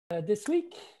This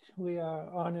week, we are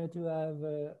honored to have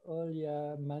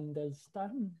Olya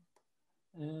Mandelshtam,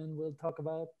 and we'll talk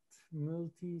about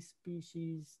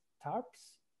multi-species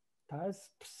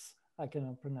TAZRPs, I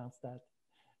cannot pronounce that,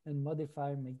 and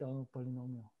modified Macdonald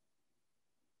polynomial.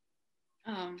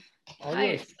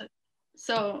 Hi.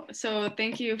 So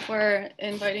thank you for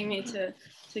inviting me to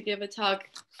give a talk.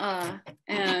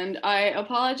 And I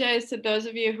apologize to those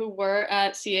of you who were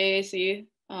at CAAC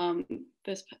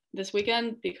this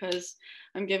weekend because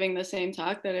I'm giving the same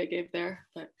talk that I gave there.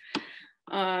 But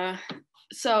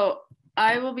so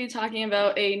I will be talking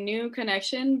about a new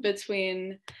connection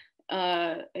between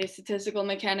a statistical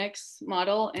mechanics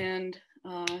model and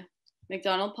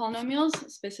Macdonald polynomials,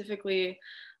 specifically.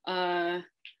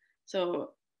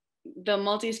 So the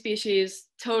multi-species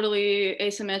totally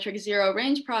asymmetric zero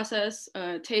range process,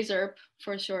 TAZRP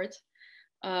for short,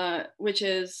 which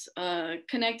is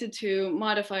connected to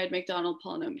modified Macdonald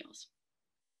polynomials.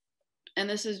 And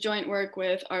this is joint work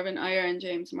with Arvin Iyer and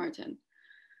James Martin.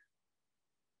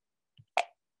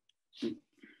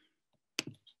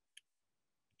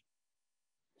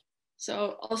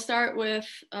 So I'll start with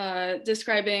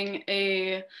describing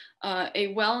a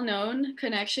well-known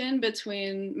connection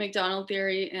between Macdonald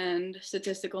theory and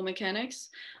statistical mechanics,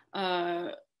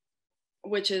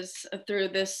 which is through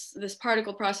this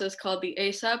particle process called the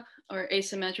ASEP, or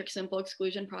asymmetric simple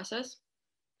exclusion process.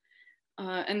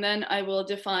 And then I will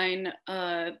define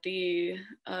the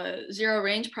zero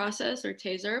range process, or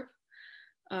TAZRP,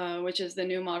 which is the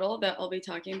new model that I'll be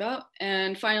talking about.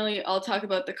 And finally, I'll talk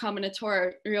about the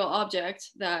combinatorial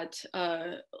object that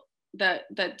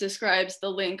describes the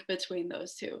link between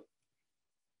those two.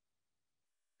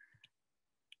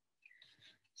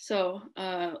 So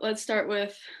let's start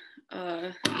with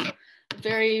a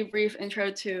very brief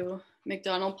intro to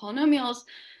Macdonald polynomials.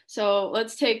 So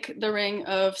let's take the ring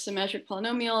of symmetric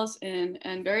polynomials in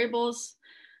n variables.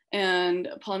 And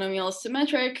a polynomial is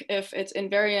symmetric if it's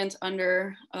invariant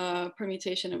under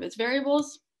permutation of its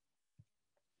variables.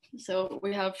 So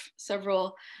we have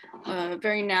several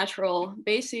very natural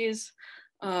bases.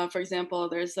 For example,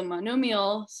 there's the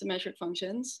monomial symmetric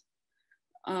functions.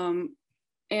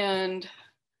 And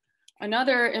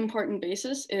another important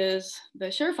basis is the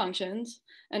Schur functions.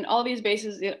 And all these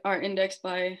bases are indexed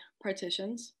by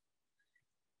partitions.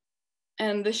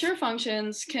 And the Schur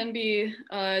functions can be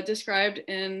described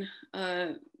in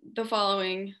the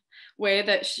following way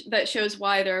that shows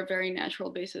why they're a very natural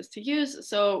basis to use.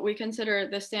 So we consider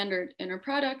the standard inner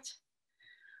product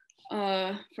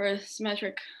for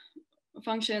symmetric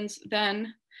functions.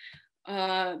 Then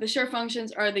the Schur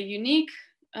functions are the unique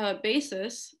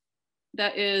basis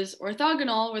that is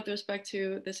orthogonal with respect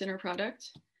to this inner product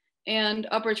and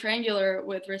upper triangular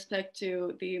with respect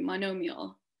to the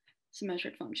monomial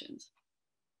symmetric functions.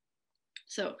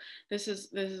 So this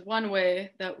is one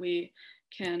way that we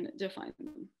can define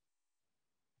them.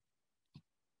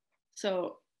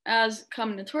 So as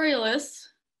combinatorialists,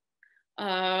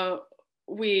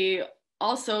 we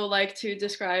also like to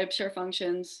describe Schur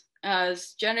functions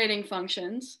as generating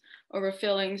functions over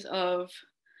fillings of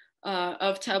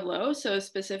tableau. So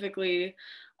specifically,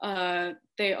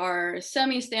 they are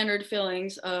semi-standard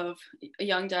fillings of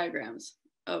Young diagrams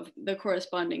of the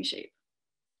corresponding shape.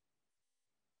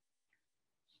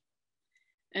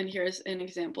 And here's an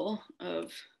example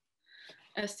of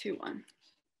S21.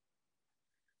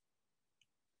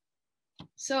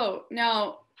 So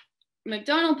now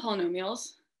Macdonald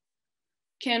polynomials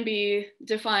can be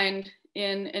defined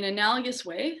in an analogous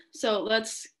way. So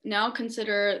let's now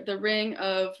consider the ring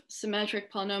of symmetric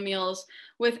polynomials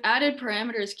with added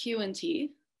parameters Q and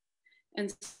T.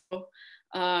 And so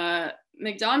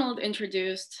Macdonald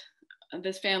introduced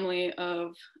this family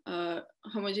of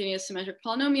homogeneous symmetric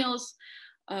polynomials,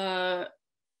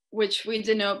 which we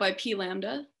denote by P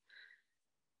lambda,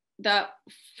 that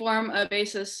form a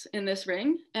basis in this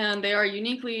ring, and they are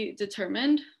uniquely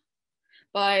determined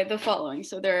by the following.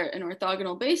 So they're an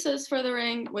orthogonal basis for the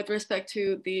ring with respect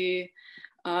to the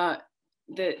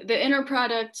inner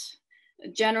product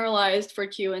generalized for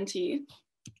Q and T,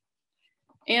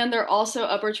 and they're also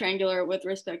upper triangular with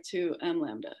respect to M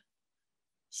lambda.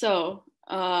 So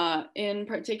in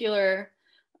particular,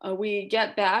 we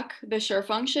get back the Schur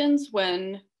functions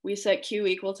when we set Q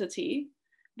equal to T.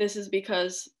 This is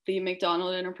because the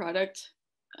Macdonald inner product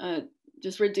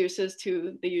just reduces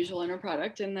to the usual inner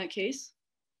product in that case.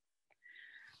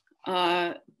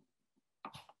 And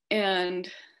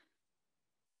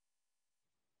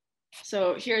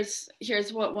so here's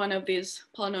what one of these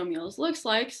polynomials looks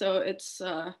like. So it's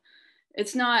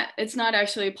not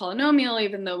actually a polynomial,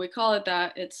 even though we call it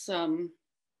that. Its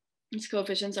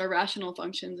coefficients are rational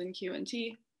functions in Q and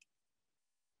T.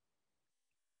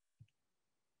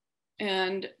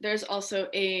 And there's also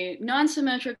a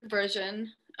non-symmetric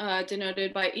version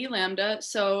denoted by E lambda.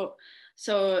 So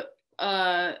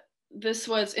this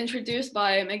was introduced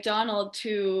by Macdonald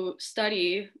to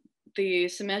study the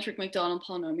symmetric Macdonald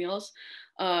polynomials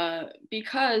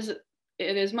because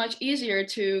it is much easier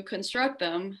to construct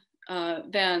them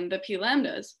than the P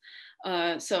lambdas.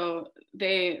 So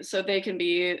they can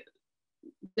be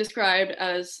described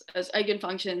as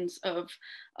eigenfunctions of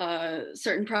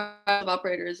certain primitive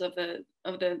operators of the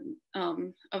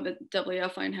doubly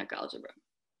affine Hecke algebra.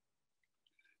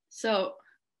 So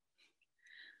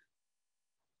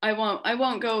I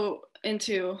won't go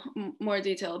into more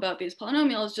detail about these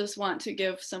polynomials. Just want to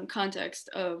give some context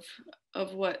of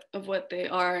what they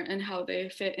are and how they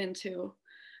fit into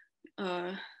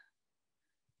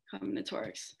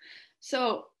combinatorics.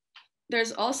 So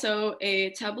there's also a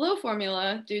tableau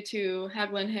formula due to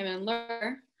Hagelin, Heyman, and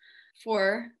Lur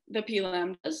for the P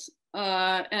lambdas.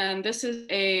 And this is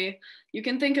you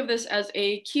can think of this as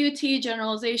a QT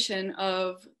generalization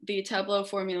of the tableau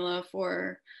formula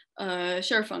for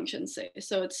Schur functions, say.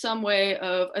 So it's some way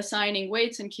of assigning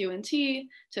weights in Q and T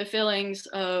to fillings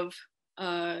of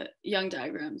Young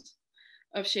diagrams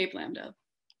of shape lambda.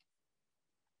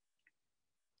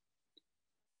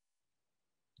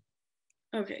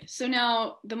 Okay, so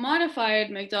now the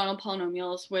modified Macdonald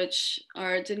polynomials, which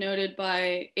are denoted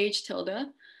by H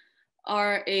tilde,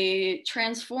 are a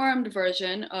transformed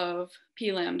version of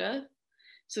P lambda.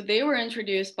 So they were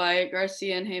introduced by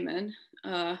Garcia and Heyman.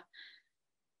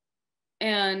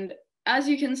 And as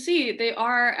you can see, they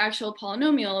are actual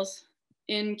polynomials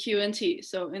in Q and T.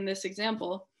 So in this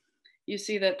example, you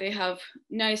see that they have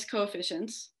nice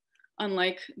coefficients,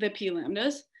 unlike the P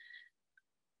lambdas.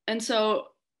 And so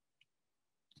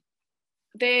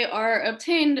they are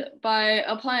obtained by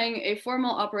applying a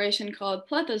formal operation called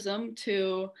plethism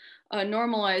to a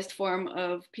normalized form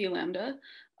of P lambda.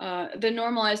 The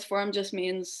normalized form just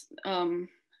means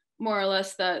more or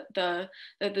less that the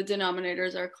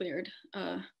denominators are cleared.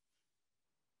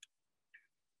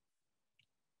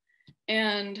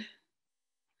 And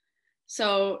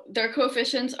so their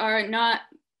coefficients are not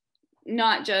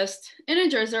just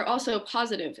integers, they're also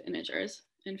positive integers,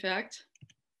 in fact.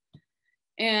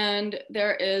 And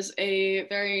there is a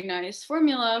very nice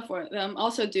formula for them,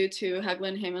 also due to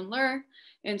Hagelin, Heyman, Lur,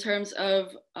 in terms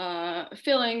of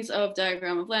fillings of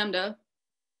diagram of lambda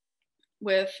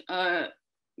with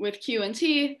Q and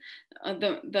T,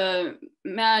 the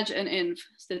Maj and Inv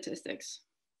statistics.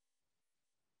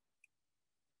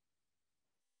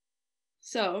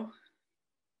 So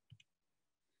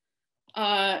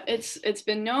it's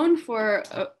been known for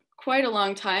quite a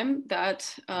long time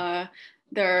that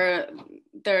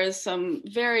there's some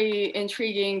very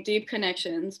intriguing deep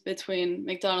connections between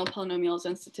Macdonald polynomials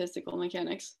and statistical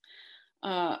mechanics.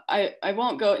 I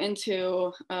won't go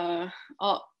into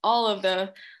all of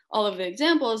the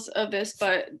examples of this,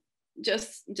 but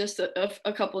just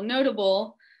a couple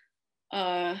notable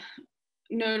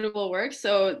works.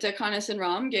 So Dekanis and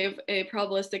Ram gave a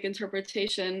probabilistic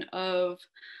interpretation of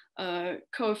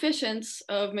coefficients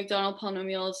of Macdonald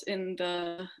polynomials in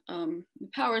the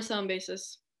power sum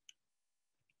basis.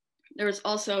 There was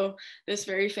also this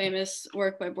very famous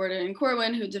work by Borden and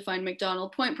Corwin who defined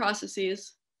Macdonald point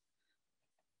processes.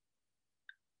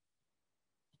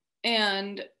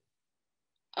 And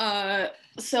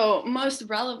so most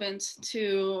relevant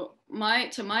to my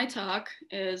talk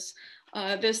is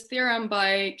this theorem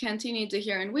by Cantini, De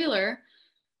Heer, and Wheeler,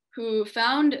 who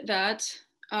found that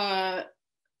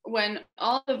when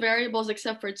all the variables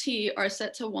except for T are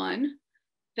set to 1,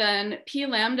 then P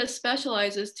lambda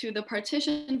specializes to the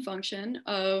partition function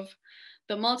of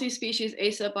the multi-species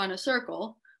A-sub on a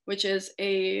circle, which is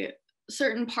a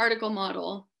certain particle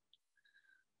model.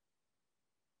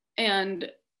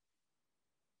 And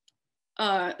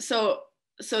so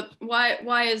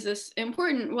why is this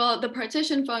important? Well, the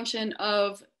partition function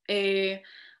of a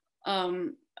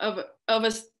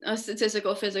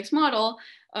statistical physics model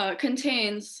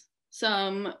contains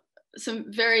some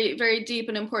very, very deep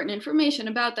and important information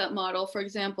about that model. For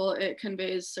example, it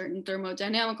conveys certain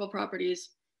thermodynamical properties.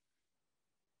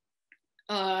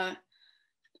 So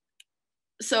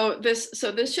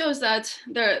this shows that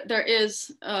there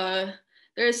is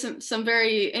some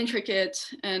very intricate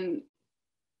and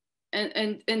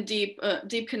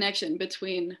deep connection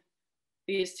between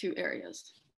these two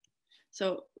areas.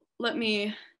 So let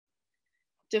me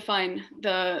define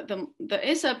the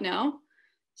A-sub now.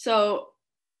 So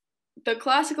the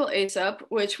classical A-sub,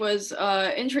 which was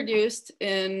introduced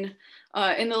in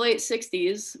the late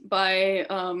 60s by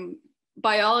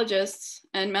biologists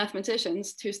and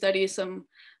mathematicians to study some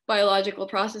biological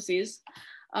processes,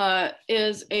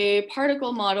 is a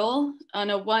particle model on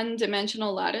a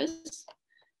one-dimensional lattice.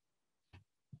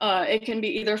 It can be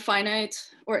either finite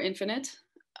or infinite.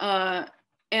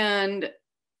 And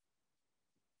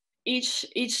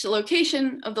each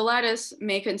location of the lattice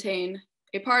may contain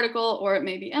a particle, or it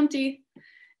may be empty.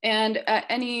 And at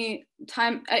any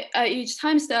time, at each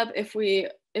time step, if we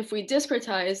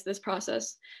discretize this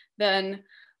process, then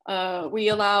we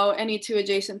allow any two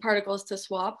adjacent particles to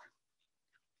swap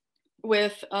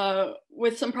with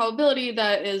some probability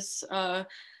that is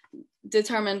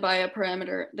determined by a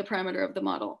parameter, the parameter of the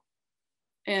model.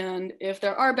 And if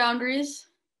there are boundaries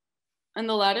in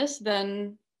the lattice,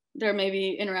 then there may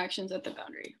be interactions at the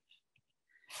boundary.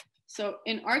 So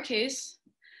in our case,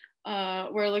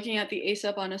 we're looking at the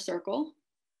ASEP on a circle.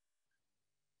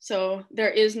 So there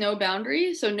is no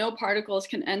boundary, so no particles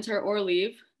can enter or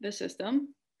leave the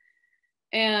system.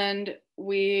 And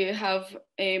we have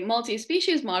a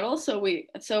multi-species model, so we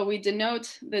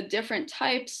denote the different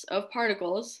types of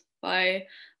particles by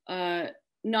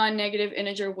non-negative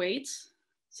integer weights.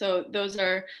 So those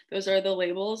are the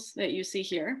labels that you see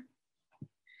here.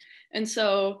 And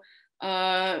so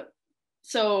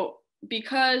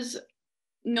because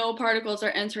no particles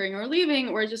are entering or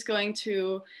leaving, we're just going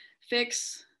to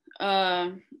fix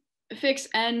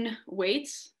n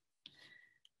weights,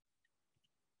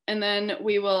 and then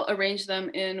we will arrange them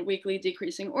in weakly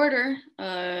decreasing order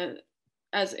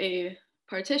as a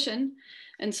partition.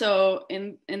 And so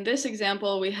in this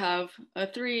example, we have a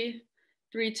 3,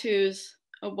 3 2s,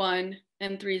 a 1,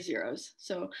 and 3 zeros.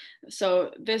 So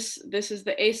this is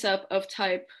the ASEP of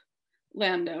type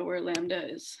lambda, where lambda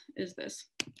is this.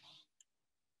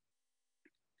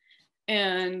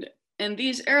 And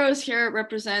these arrows here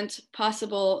represent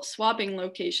possible swapping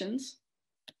locations.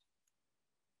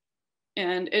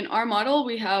 And in our model,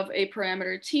 we have a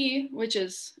parameter t, which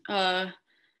is some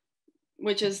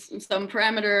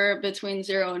parameter between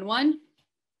 0 and 1.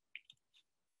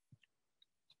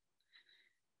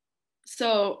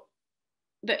 So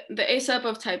the ASEP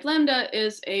of type lambda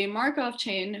is a Markov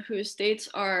chain whose states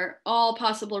are all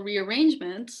possible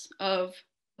rearrangements of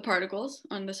the particles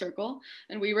on the circle.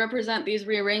 And we represent these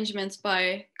rearrangements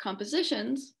by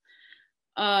compositions.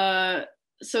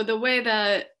 So the way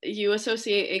that you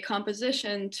associate a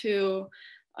composition to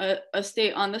a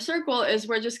state on the circle is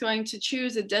we're just going to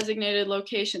choose a designated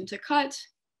location to cut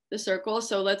the circle.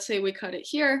 So let's say we cut it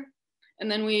here,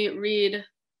 and then we read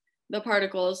the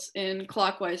particles in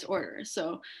clockwise order.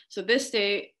 So this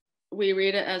state, we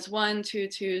read it as 1, 2,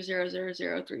 2, 0, 0,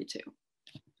 0, 3, 2.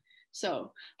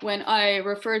 So when I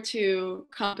refer to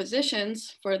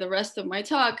compositions for the rest of my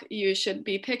talk, you should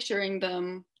be picturing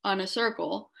them on a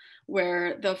circle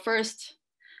where the first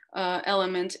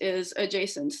element is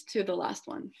adjacent to the last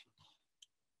one.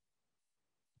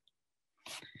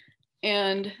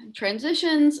 And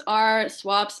transitions are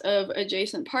swaps of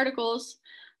adjacent particles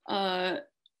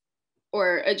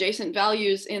or adjacent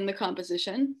values in the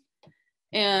composition.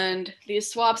 And these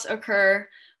swaps occur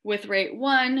with rate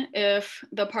 1 if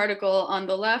the particle on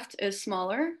the left is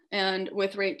smaller, and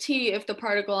with rate t if the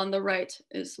particle on the right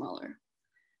is smaller.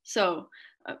 So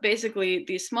basically,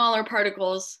 these smaller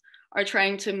particles are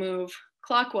trying to move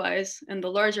clockwise, and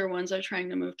the larger ones are trying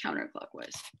to move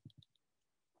counterclockwise.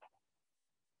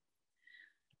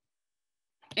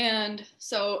 And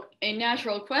so a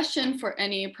natural question for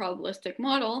any probabilistic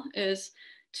model is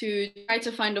to try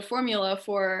to find a formula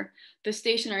for the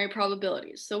stationary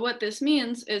probabilities. So what this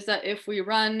means is that if we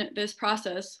run this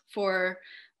process for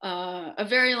a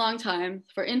very long time,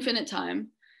 for infinite time,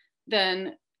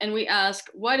 then, and we ask,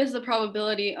 what is the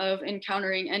probability of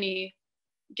encountering any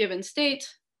given state?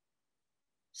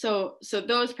 So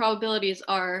those probabilities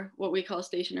are what we call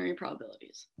stationary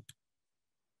probabilities.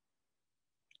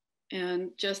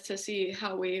 And just to see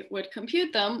how we would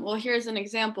compute them, well, here's an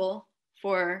example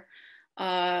for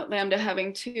lambda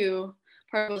having 2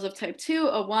 particles of type 2,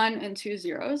 a 1 and 2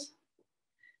 zeros.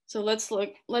 So let's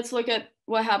look at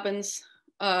what happens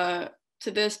to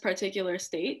this particular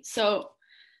state. So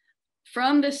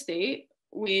from this state,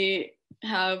 we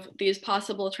have these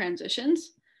possible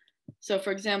transitions. So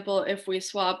for example, if we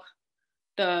swap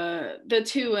the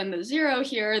 2 and the 0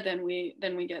 here, then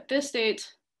we get this state.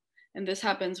 And this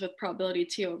happens with probability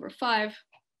t over 5,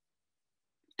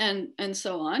 and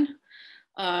so on.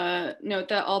 Note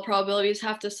that all probabilities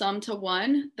have to sum to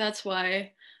 1. That's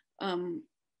why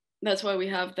we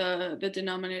have the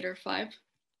denominator 5.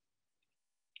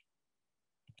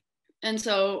 And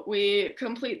so we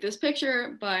complete this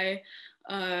picture by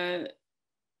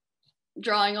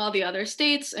drawing all the other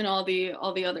states and all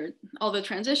the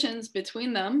transitions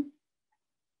between them.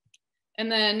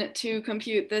 And then to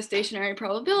compute the stationary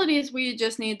probabilities, we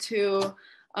just need to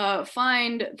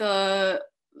find the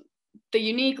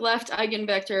unique left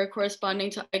eigenvector corresponding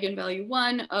to eigenvalue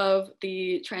 1 of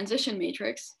the transition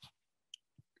matrix.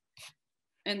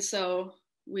 And so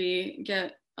we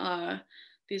get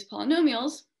these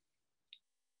polynomials.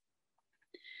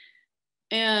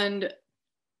 And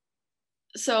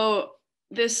so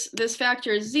this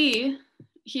factor z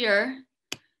here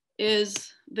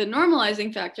is the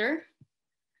normalizing factor.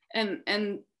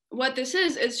 And what this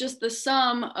is just the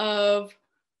sum of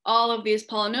all of these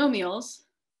polynomials.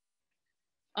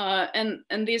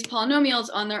 And these polynomials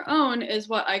on their own is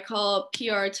what I call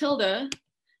PR tilde,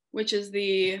 which is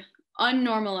the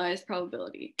unnormalized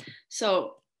probability.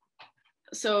 So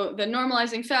the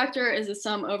normalizing factor is the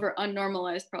sum over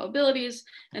unnormalized probabilities,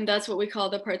 and that's what we call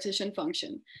the partition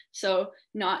function. So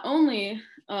not only,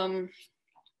 so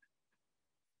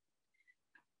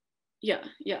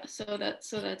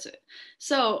that's it.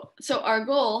 So our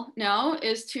goal now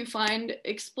is to find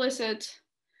explicit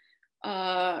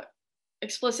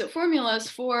formulas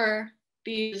for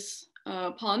these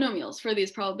polynomials, for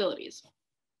these probabilities.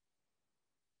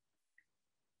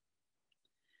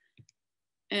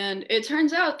 And it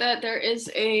turns out that there is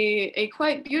a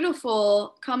quite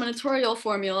beautiful combinatorial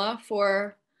formula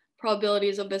for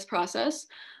probabilities of this process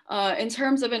in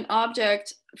terms of an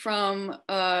object from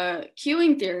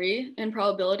queuing theory in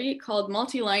probability called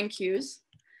multi-line queues.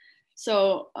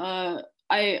 So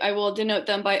I will denote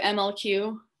them by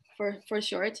MLQ for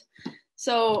short.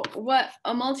 So what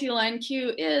a multi-line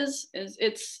queue is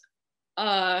it's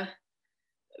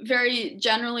very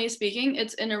generally speaking,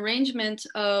 it's an arrangement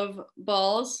of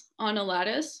balls on a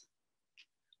lattice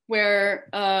where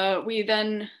we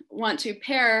then want to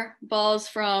pair balls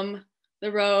from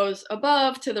the rows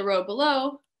above to the row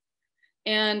below.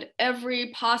 And every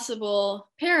possible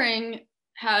pairing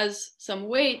has some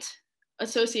weight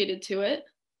associated to it.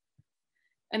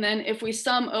 And then if we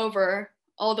sum over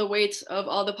all the weights of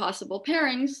all the possible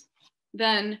pairings,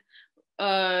 then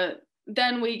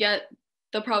we get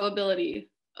the probability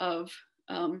of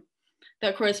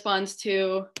that corresponds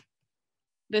to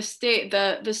the state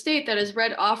that is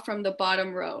read off from the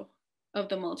bottom row of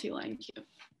the multi-line queue.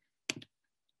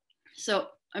 So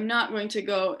I'm not going to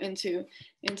go into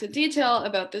detail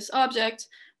about this object,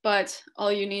 but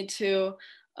all you need to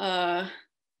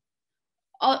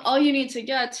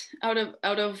get out of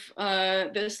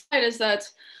this slide is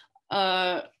that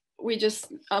a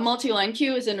multi-line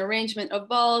queue is an arrangement of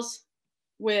balls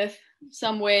with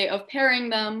some way of pairing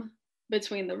them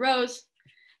between the rows.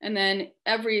 And then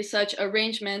every such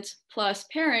arrangement plus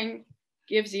pairing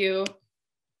gives you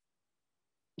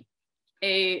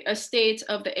a state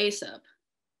of the A sub.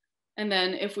 And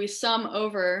then if we sum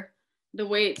over the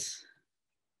weights,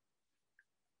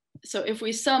 so if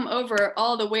we sum over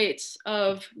all the weights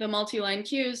of the multi-line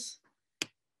queues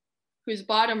whose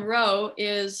bottom row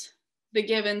is the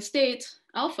given state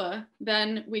alpha,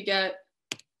 then we get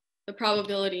the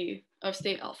probability of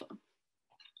state alpha.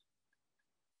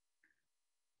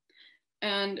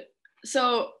 And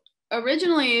so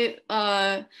originally,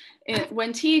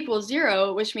 when t equals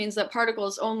 0, which means that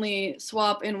particles only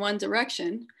swap in one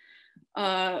direction,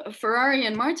 Ferrari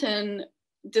and Martin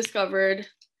discovered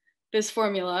this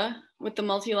formula with the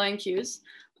multi-line queues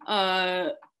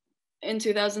in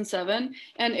 2007.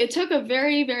 And it took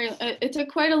it took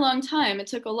quite a long time. It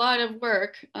took a lot of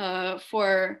work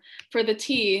for the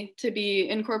T to be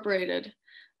incorporated.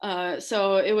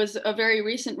 So it was a very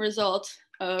recent result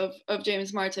of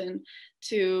James Martin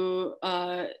to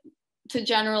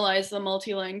generalize the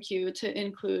multi-line queue to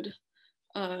include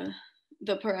the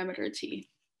parameter T.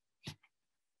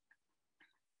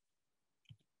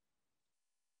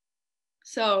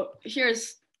 So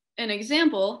here's an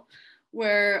example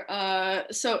where,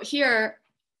 so here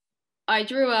I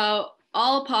drew out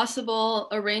all possible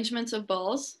arrangements of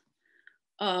balls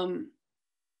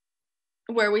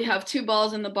where we have 2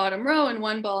 balls in the bottom row and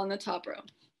 1 ball in the top row.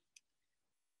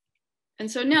 And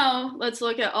so now let's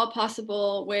look at all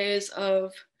possible ways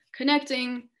of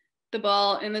connecting the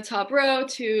ball in the top row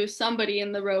to somebody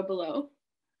in the row below.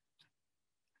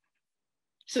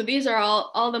 So these are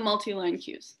all the multi-line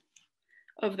queues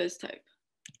of this type.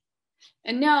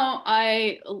 And now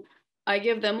I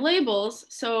give them labels.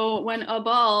 So when a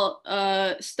ball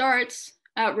starts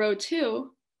at row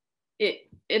 2,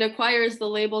 it acquires the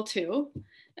label 2,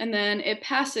 and then it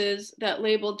passes that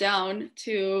label down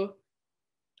to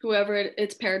whoever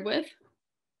it's paired with.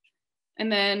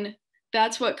 And then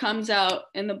that's what comes out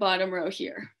in the bottom row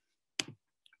here.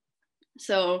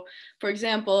 So for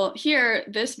example, here,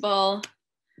 this ball,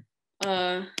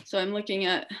 so I'm looking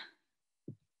at,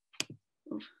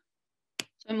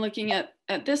 I'm looking at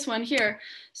this one here.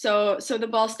 So the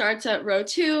ball starts at row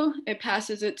 2, it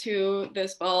passes it to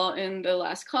this ball in the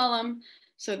last column,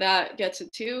 so that gets a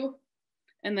 2.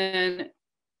 And then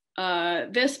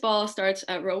this ball starts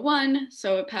at row 1,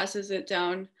 so it passes it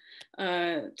down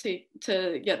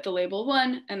to get the label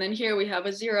 1. And then here we have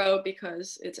a 0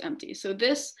 because it's empty. So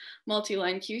this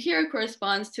multi-line cue here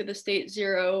corresponds to the state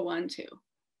 0, 1, 2.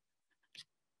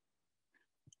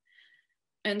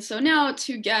 And so now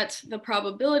to get the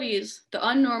probabilities, the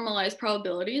unnormalized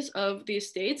probabilities of these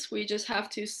states, we just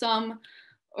have to sum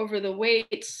over the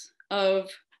weights of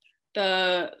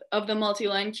the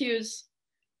multi-line cues,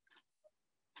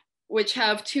 which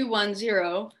have 2, 1,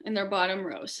 0 in their bottom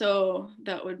row. So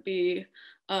that would be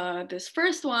this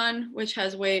first one, which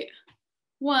has weight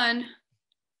 1,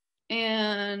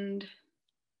 and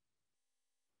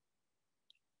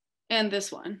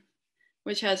this one,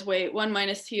 which has weight 1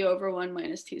 minus t over 1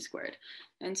 minus t squared.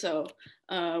 And so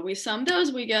we sum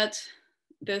those, we get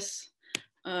this,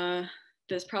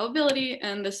 this probability,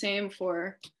 and the same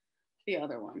for the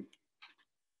other one.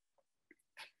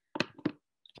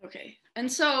 Okay,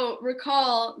 and so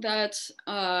recall that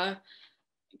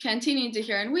Cantini, De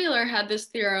Heer, and Wheeler had this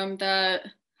theorem that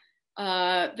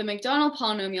the Macdonald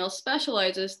polynomial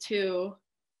specializes to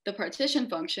the partition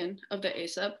function of the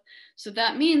ASEP. So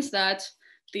that means that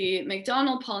the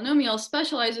Macdonald polynomial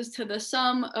specializes to the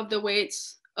sum of the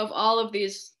weights of all of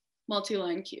these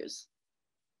multi-line cues.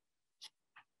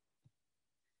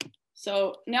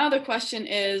 So now the question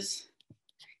is,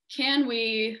 can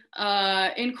we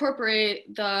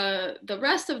incorporate the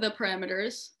rest of the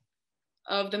parameters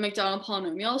of the Macdonald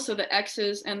polynomial, so the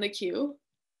x's and the q,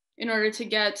 in order to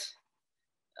get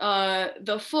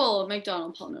the full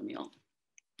Macdonald polynomial?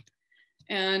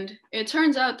 And it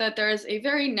turns out that there is a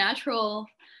very natural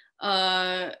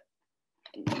and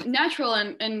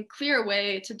clear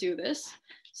way to do this.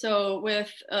 So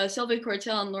with Sylvie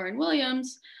Cortell and Lauren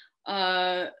Williams,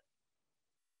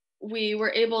 we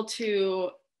were able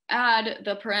to add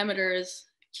the parameters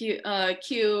q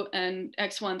and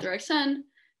x1 through xn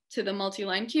to the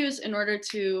multi-line cues in order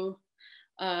to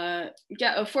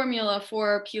get a formula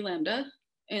for p lambda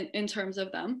in terms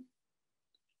of them.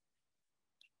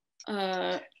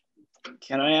 Can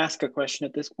I ask a question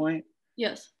at this point?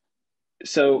 Yes.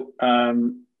 So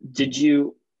did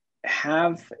you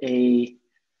have a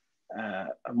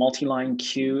multi-line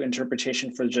cue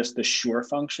interpretation for just the Schur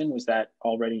function? Was that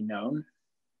already known?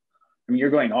 I mean,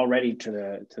 you're going already to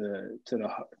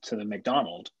the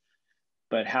Macdonald,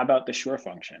 but how about the Schur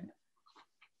function?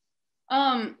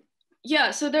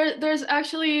 Yeah, so there's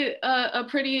actually a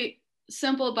pretty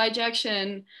simple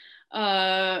bijection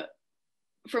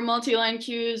for multi-line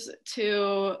cues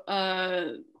to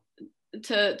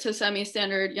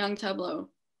semi-standard Young tableau.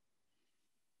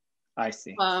 I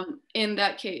see. In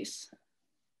that case.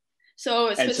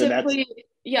 So specifically,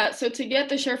 yeah, so to get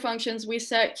the Schur functions, we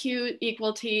set q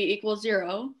equal t equals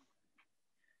 0.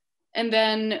 And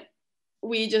then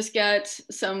we just get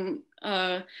some,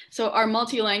 so our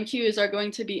multi-line cues are going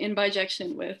to be in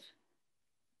bijection with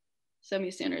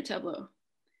semi-standard tableau.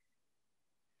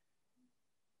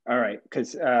 All right,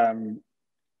 because, and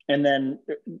then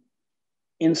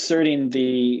inserting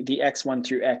the x1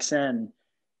 through xn,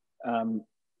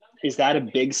 is that a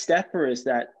big step, or is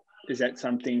that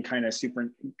something kind of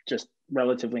just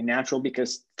relatively natural?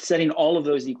 Because setting all of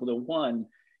those equal to 1,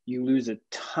 you lose a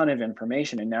ton of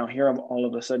information. And now here, all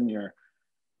of a sudden, you're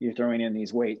throwing in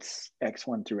these weights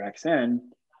x1 through xn,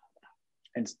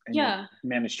 and yeah, you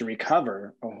manage to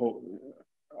recover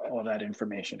all that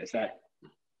information. Is that?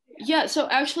 Yeah, so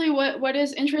actually what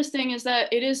is interesting is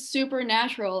that it is super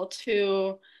natural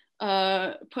to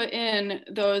put in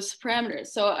those parameters.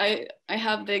 So I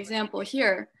have the example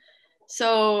here.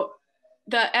 So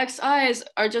the xi's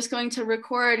are just going to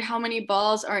record how many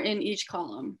balls are in each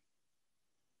column.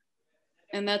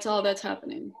 And that's all that's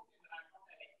happening.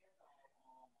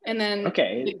 And then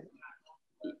okay,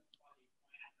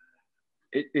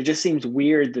 it just seems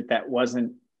weird that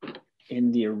wasn't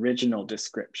in the original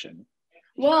description.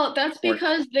 Well, that's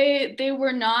because they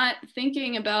were not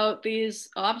thinking about these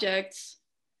objects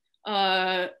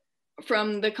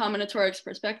from the combinatorics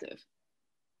perspective.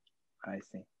 I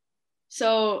see.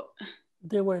 So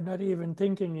they were not even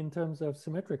thinking in terms of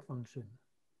symmetric function.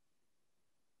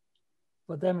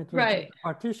 For them, it was right. a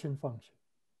partition function.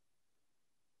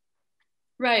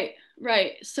 Right,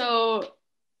 right. So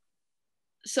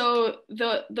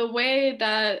the way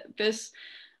that this,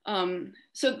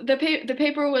 so the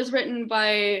paper was written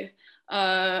by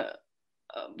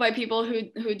people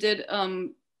who did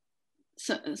some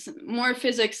more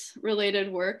physics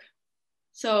related work,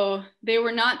 So they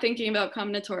were not thinking about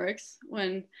combinatorics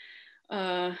when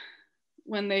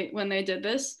they did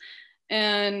this.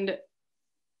 And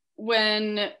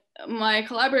when my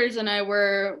collaborators and I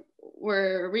were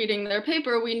reading their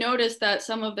paper, we noticed that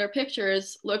some of their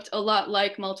pictures looked a lot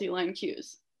like multi-line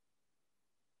cues.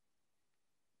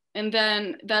 And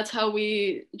then that's how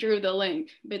we drew the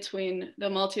link between the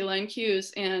multi-line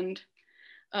cues and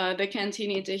the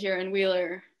Cantini, De Geer, and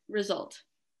Wheeler result.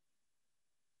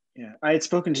 Yeah, I had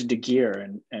spoken to De Geer,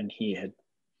 and he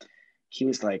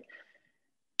was like,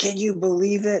 can you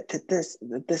believe it that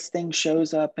this thing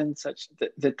shows up in such,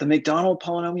 that the Macdonald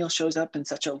polynomial shows up in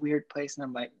such a weird place? And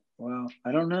I'm like, well,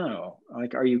 I don't know.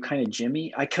 Like, are you kind of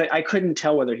Jimmy? I couldn't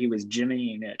tell whether he was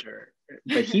jimmying it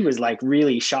but he was like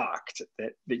really shocked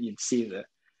that you'd see the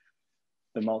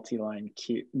multi-line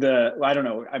cue. I don't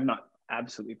know. I'm not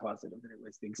absolutely positive that it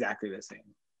was exactly the same.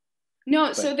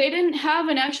 No, so they didn't have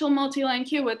an actual multi-line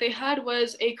cue. What they had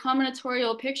was a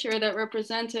combinatorial picture that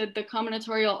represented the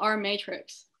combinatorial R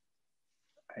matrix.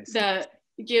 That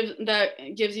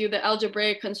gives you the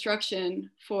algebraic construction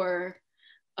for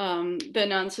the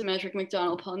non-symmetric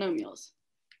Macdonald polynomials.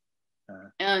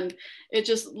 And it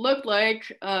just looked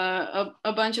like a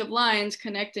bunch of lines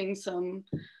connecting some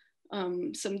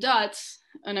dots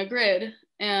on a grid.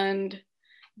 And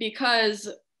because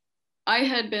I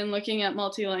had been looking at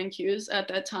multi-line cues at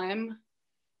that time,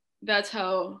 that's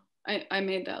how I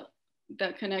made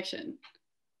that connection.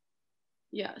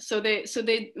 Yeah, so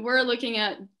they were looking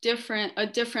at a different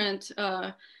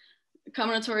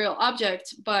combinatorial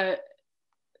object, but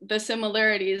the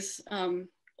similarities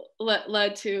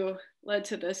led to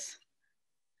this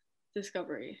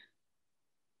discovery.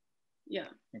 Yeah.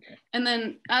 Okay. And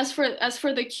then as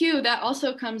for the cue, that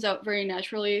also comes out very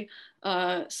naturally.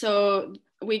 So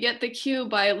we get the cue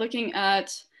by looking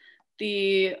at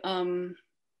the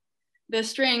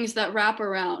strings that wrap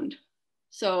around.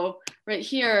 So right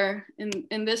here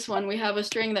in this one, we have a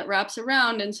string that wraps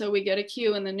around, and so we get a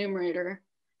cue in the numerator,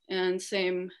 and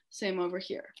same over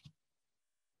here.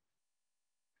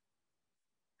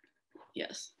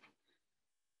 Yes.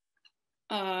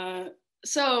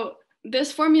 So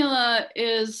this formula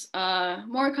is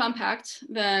more compact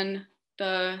than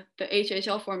the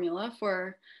HHL formula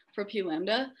for P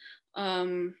lambda.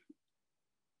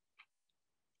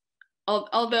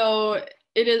 Although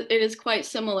it is quite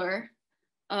similar.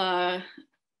 I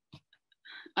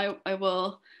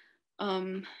will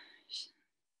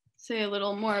say a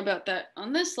little more about that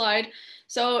on this slide.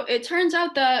 So it turns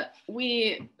out that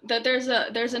there's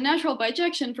a natural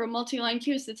bijection for multi-line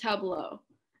cues to tableau.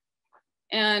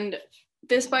 And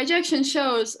this bijection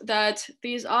shows that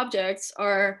these objects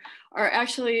are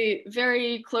actually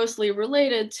very closely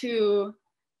related to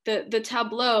the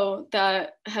tableau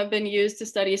that have been used to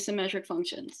study symmetric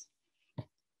functions.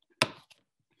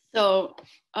 So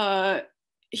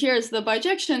here's the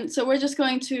bijection. So we're just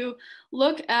going to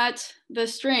look at the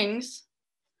strings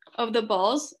of the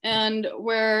balls, and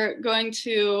we're going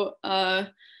to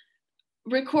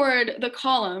record the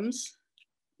columns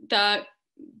that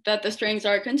the strings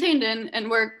are contained in, and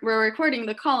we're recording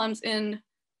the columns in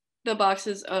the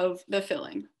boxes of the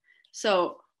filling.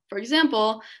 So for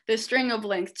example, this string of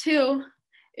length 2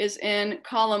 is in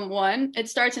column 1. It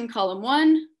starts in column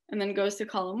 1 and then goes to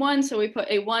column 1. So we put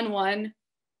a 1, 1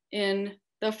 in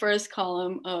the first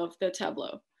column of the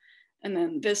tableau. And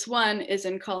then this 1 is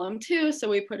in column 2, so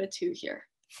we put a 2 here.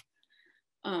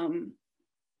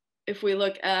 If we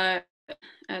look at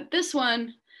this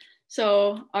one,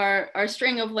 so our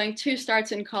string of length 2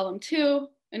 starts in column 2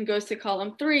 and goes to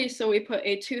column 3, so we put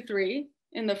a 2, 3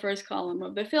 in the first column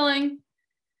of the filling.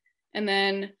 And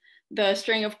then the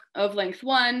string of length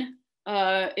 1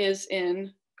 is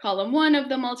in column 1 of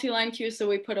the multi-line cue, so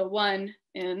we put a 1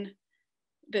 in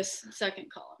this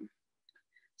second column.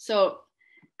 So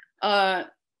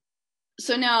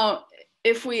now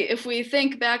if we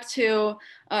think back to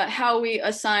how we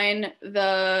assign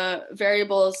the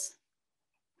variables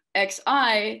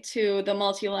xi to the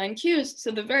multi-line cues,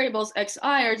 so the variables xi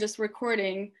are just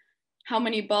recording how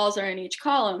many balls are in each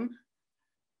column,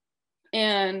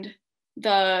 and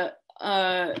the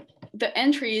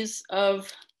entries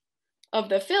of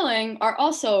the filling are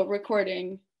also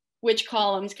recording which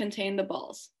columns contain the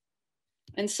balls.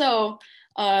 And so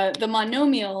the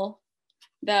monomial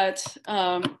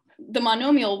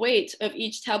weight of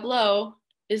each tableau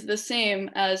is the same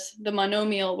as the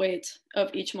monomial weight of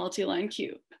each multi-line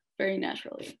cue, very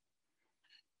naturally.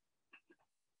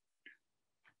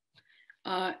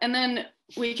 And then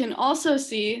we can also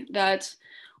see that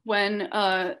when,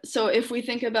 so if we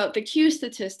think about the cue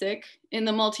statistic in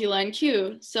the multi-line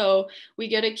cue, so we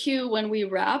get a cue when we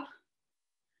wrap,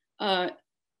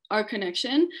 our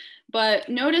connection, but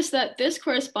notice that this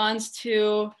corresponds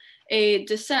to a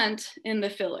descent in the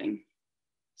filling.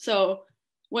 So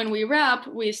when we wrap,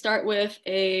 we start with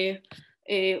a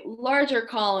larger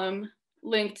column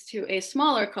linked to a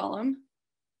smaller column,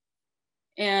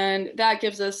 and that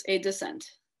gives us a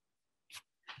descent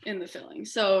in the filling.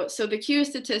 So the Q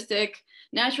statistic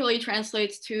naturally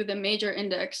translates to the major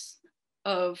index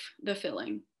of the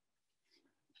filling.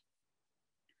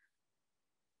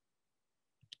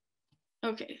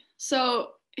 Okay,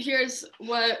 so here's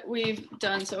what we've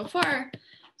done so far.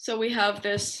 So we have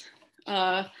this,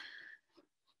 so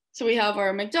we have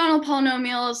our Macdonald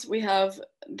polynomials, we have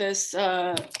this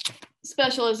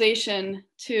specialization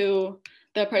to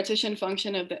the partition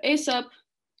function of the ASUP,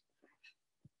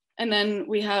 and then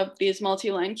we have these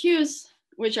multi-line Qs,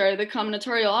 which are the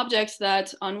combinatorial objects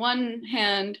that on one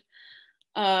hand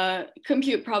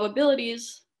compute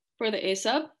probabilities for the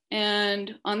ASUP,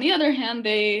 and on the other hand,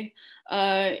 they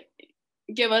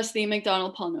give us the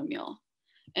Macdonald polynomial.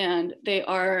 And they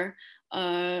are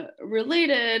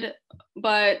related,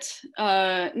 but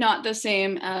not the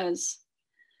same as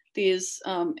these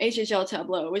HHL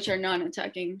tableau, which are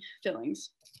non-attacking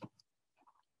fillings.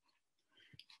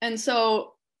 And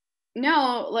so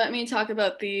now let me talk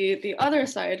about the other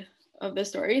side of the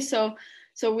story. So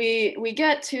we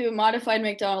get to modified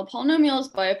Macdonald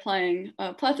polynomials by applying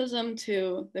plethism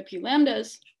to the P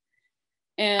lambdas.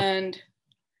 And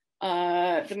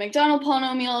the Macdonald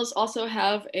polynomials also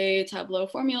have a tableau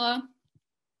formula.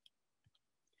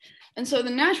 And so the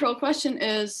natural question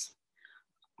is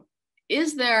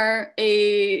there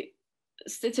a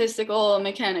statistical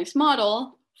mechanics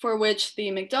model for which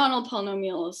the Macdonald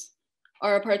polynomials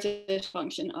are a partition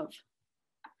function of?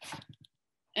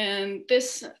 And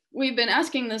this, we've been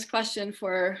asking this question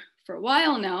for a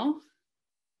while now.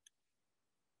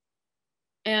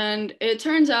 And it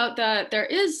turns out that there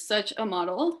is such a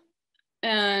model,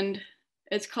 and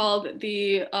it's called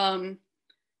the,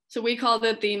 so we call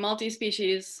it the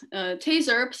multispecies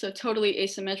TAZRP, so totally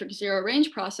asymmetric zero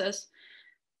range process.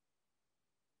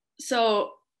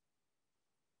 So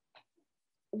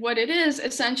what it is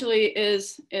essentially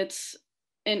is it's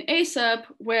an ASUP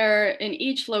where in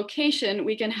each location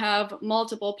we can have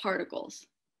multiple particles.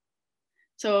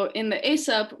 So in the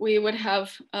ASUP, we would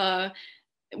have,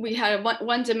 we had a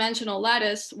one-dimensional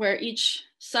lattice where each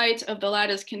site of the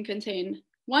lattice can contain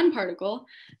one particle.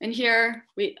 And here,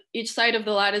 each site of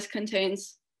the lattice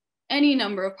contains any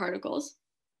number of particles.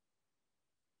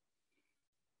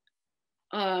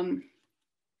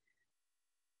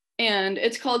 And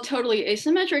it's called totally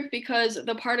asymmetric because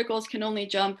the particles can only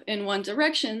jump in one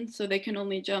direction, so they can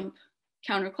only jump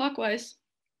counterclockwise.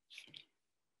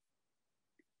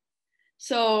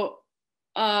 So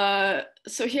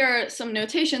here are some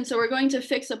notation. So we're going to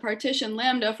fix a partition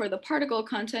lambda for the particle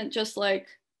content, just like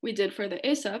we did for the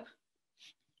ASUP.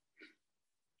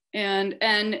 And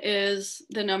n is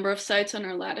the number of sites on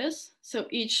our lattice. So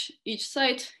each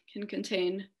site can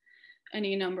contain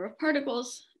any number of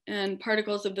particles, and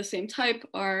particles of the same type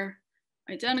are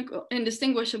identical,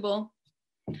 indistinguishable.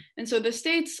 And so the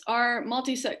states are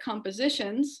multi-set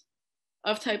compositions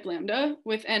of type lambda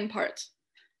with n parts.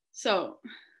 So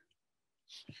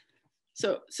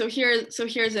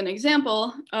here's an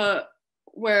example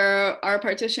where our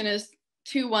partition is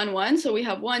 2, 1, 1. So we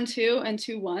have 1, 2, and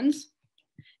 2 1s,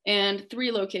 and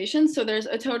 3 locations. So there's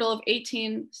a total of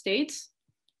 18 states.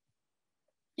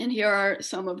 And here are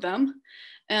some of them.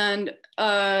 And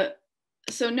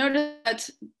so notice that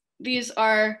these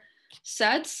are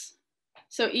sets.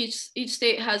 So each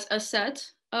state has a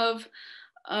set of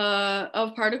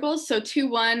particles. So 2,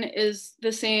 1 is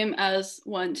the same as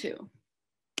 1, 2.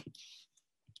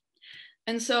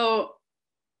 And so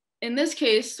in this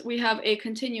case, we have a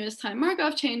continuous time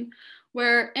Markov chain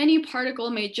where any particle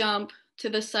may jump to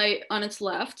the site on its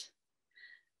left.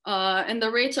 And the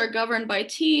rates are governed by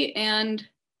t and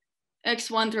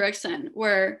x1 through xn,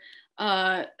 where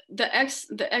the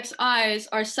xi's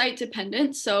are site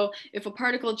dependent. So if a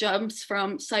particle jumps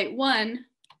from site 1,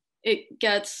 it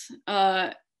gets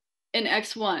an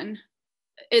x1.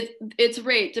 Its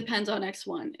rate depends on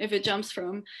x1. If it jumps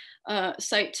from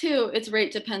site 2, its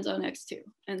rate depends on x2,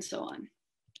 and so on.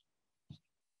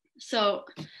 So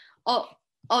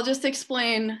I'll just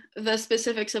explain the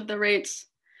specifics of the rates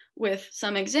with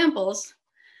some examples.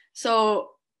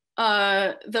 So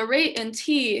the rate in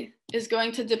t is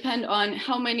going to depend on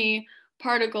how many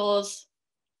particles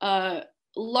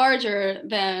larger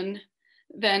than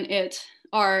it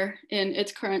are in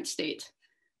its current state.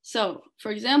 So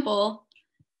for example,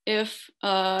 if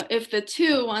the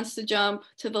 2 wants to jump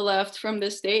to the left from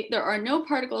this state, there are no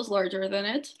particles larger than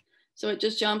it. So it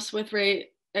just jumps with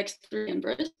rate x3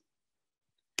 inverse.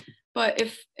 But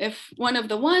if one of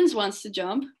the ones wants to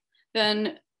jump,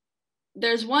 then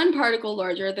there's one particle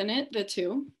larger than it, the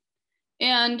 2.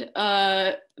 And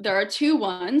there are 2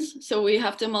 ones, so we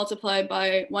have to multiply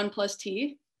by 1 plus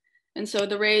t. And so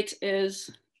the rate is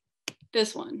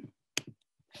this one.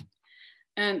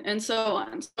 And so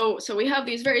on. So we have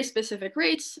these very specific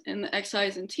rates in the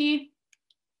xi's and t.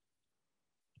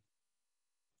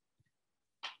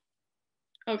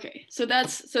 Okay, so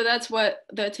that's what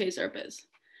the TAZRP is.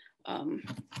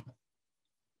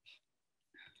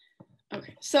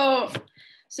 Okay, so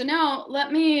now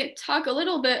let me talk a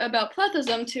little bit about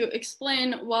plethism to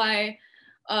explain why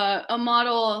a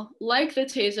model like the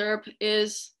TAZRP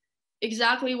is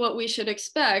exactly what we should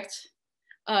expect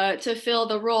to fill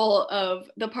the role of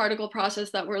the particle process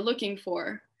that we're looking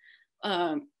for.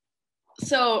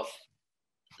 So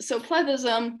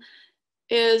plethism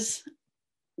is,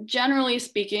 generally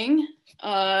speaking,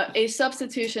 a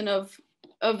substitution of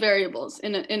variables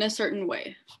in a certain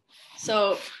way.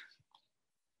 So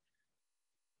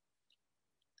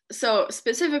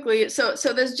specifically, so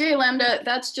this J lambda,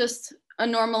 that's just a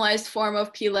normalized form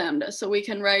of P lambda. So we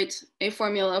can write a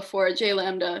formula for J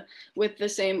lambda with the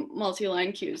same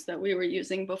multi-line Qs that we were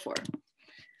using before.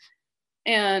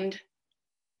 And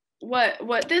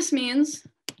what this means,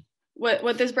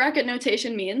 what this bracket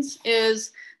notation means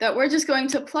is that we're just going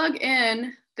to plug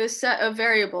in this set of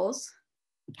variables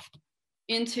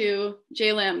into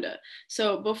J lambda.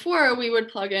 So before we would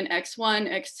plug in x1,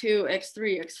 x2,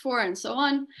 x3, x4, and so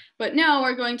on. But now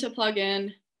we're going to plug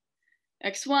in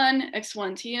x1,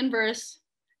 x1 t inverse,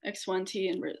 x1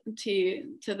 t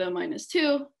to the minus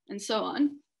 2, and so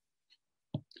on.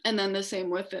 And then the same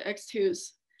with the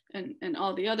x2s and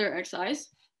all the other xi's.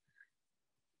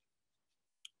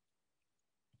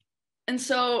 And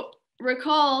so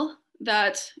recall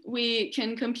that we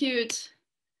can compute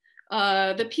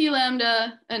the P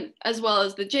lambda and as well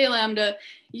as the J lambda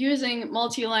using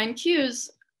multi-line Qs.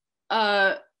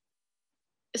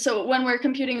 So when we're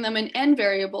computing them in n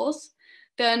variables,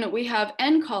 then we have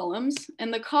n columns,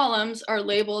 and the columns are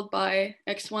labeled by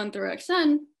x1 through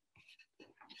xn.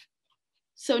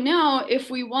 So now if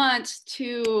we want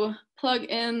to plug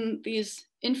in these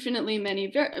infinitely many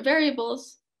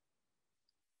variables,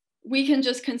 we can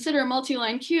just consider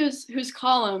multi-line Qs whose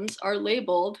columns are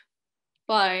labeled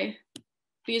by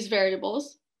these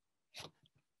variables.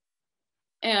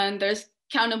 And there's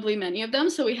countably many of them,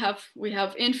 so we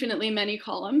have infinitely many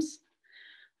columns.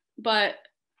 But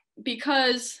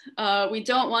because we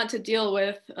don't want to deal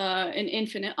with an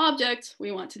infinite object,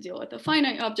 we want to deal with a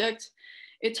finite object,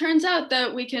 it turns out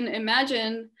that we can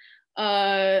imagine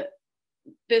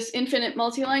this infinite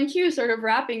multi-line Q sort of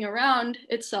wrapping around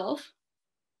itself.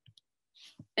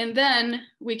 And then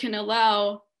we can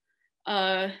allow,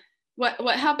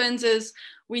 what happens is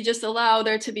we just allow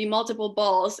there to be multiple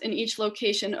balls in each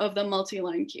location of the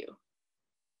multi-line Q.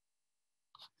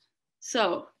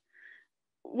 So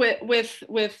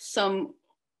with some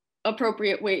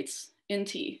appropriate weights in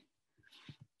T.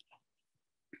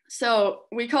 So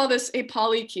we call this a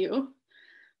poly Q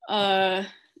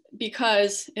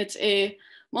because it's a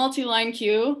multi-line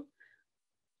Q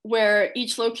where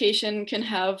each location can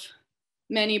have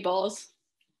many balls.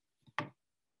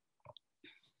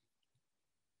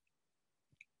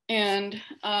 And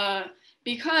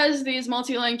because these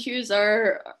multi-line Qs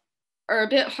are a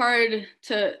bit hard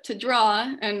to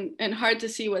draw and hard to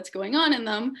see what's going on in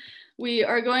them, we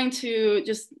are going to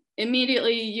just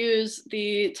immediately use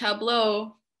the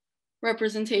tableau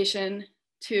representation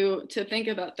to think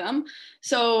about them.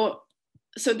 So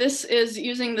this is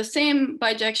using the same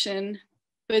bijection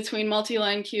between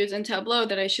multi-line Qs and tableau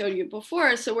that I showed you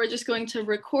before. So we're just going to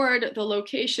record the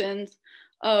locations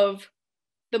of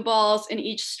the balls in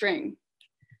each string.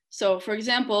 So for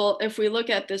example, if we look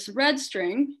at this red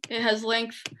string, it has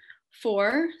length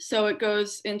 4. So it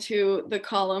goes into the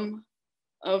column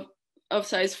of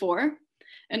size 4.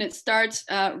 And it starts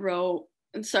at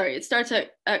it starts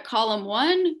at column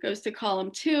 1, goes to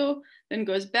column 2, then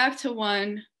goes back to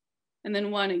 1, and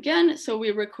then 1 again. So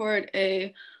we record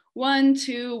a 1,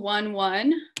 2, 1,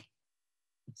 1.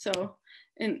 So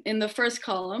in the first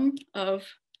column of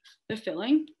the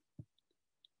filling.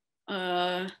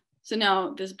 So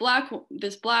now this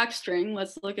black string,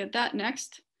 let's look at that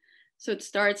next. So it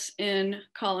starts in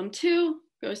column 2,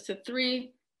 goes to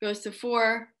 3, goes to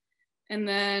 4, and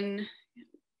then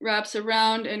wraps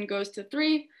around and goes to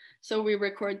 3. So we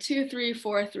record 2, 3,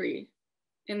 4, 3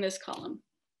 in this column.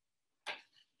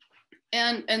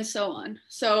 And so on.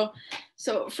 So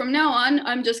from now on,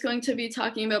 I'm just going to be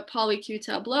talking about poly Q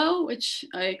tableau, which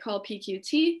I call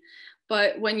PQT.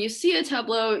 But when you see a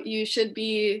tableau, you should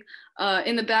be,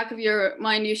 in the back of your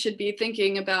mind, you should be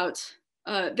thinking about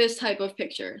this type of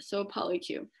picture, so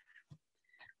polycube.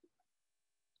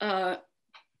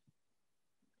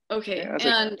 Okay,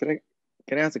 and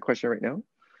can I ask a question right now?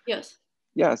 yes.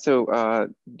 Yeah. So,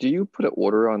 do you put an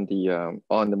order on the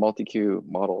multi-queue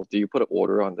model? Do you put an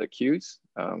order on the queues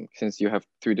since you have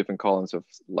 3 different columns of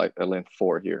like a length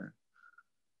 4 here?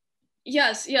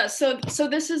 Yes. So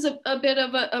this is a bit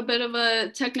of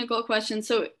a technical question.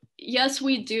 So yes,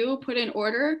 we do put in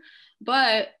order,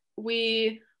 but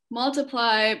we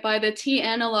multiply by the t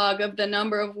analog of the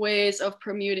number of ways of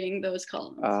permuting those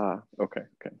columns. Okay.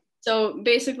 So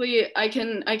basically, I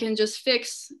can just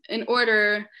fix an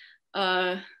order.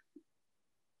 Yeah,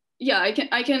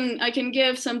 I can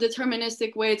give some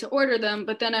deterministic way to order them,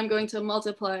 but then I'm going to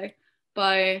multiply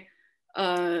by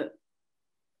 1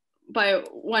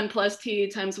 plus t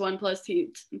times 1 plus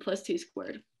t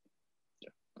squared. Yeah.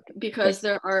 Okay. Because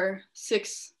there's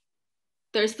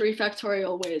 3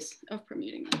 factorial ways of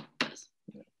permuting them. Yes.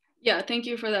 Yeah, thank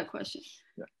you for that question.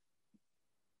 Yeah.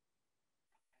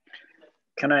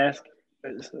 Can I ask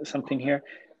something here?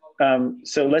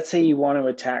 So let's say you want to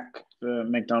attack the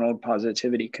Macdonald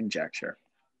positivity conjecture.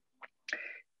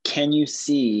 Can you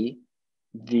see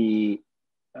the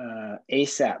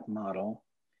ASAP model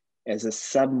as a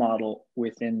submodel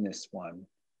within this one,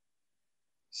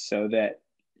 so that,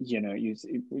 you know,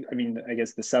 I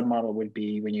guess the submodel would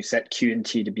be when you set Q and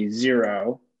T to be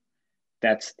 0,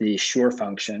 that's the Schur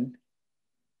function.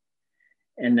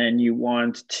 And then you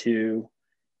want to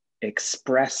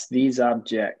express these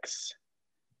objects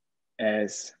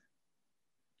as,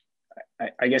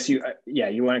 I guess you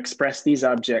want to express these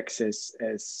objects as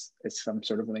some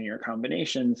sort of linear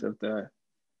combinations of the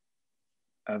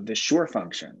Schur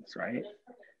functions, right?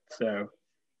 So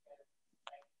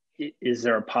is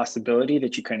there a possibility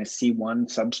that you kind of see one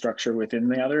substructure within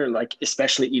the other, like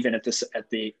especially even at the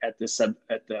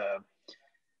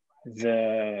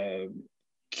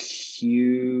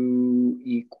Q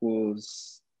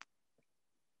equals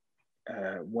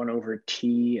 1 over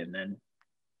T, and then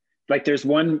like there's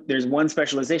one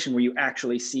specialization where you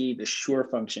actually see the Schur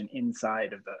function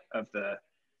inside of the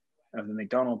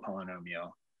Macdonald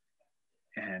polynomial,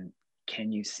 and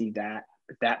can you see that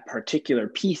particular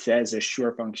piece as a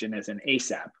Schur function as an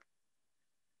ASAP?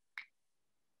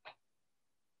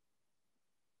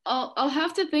 I'll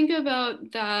have to think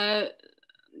about that,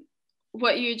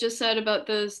 what you just said about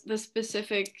the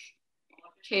specific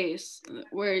case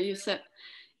where you said,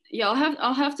 yeah,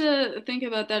 I'll have to think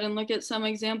about that and look at some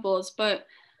examples, but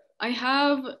I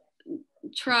have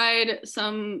tried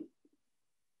to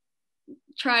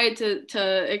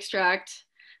extract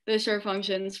the Schur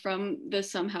functions from this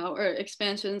somehow, or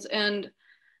expansions, and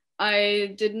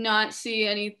I did not see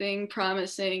anything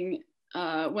promising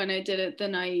when I did it the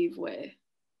naive way.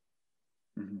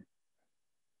 Mm-hmm.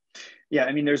 Yeah,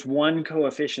 I mean, there's one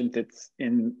coefficient that's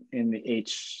in the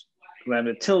H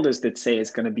lambda tildes that say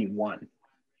it's going to be 1,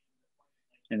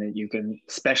 and that you can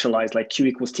specialize like Q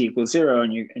equals T equals 0,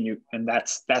 and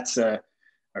that's a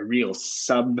real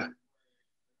sub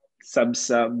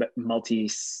multi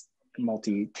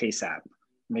TAZRP.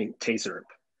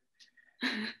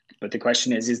 But the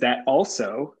question is that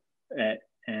also an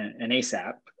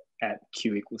ASAP at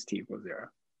Q equals T equals 0?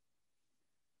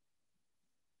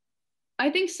 I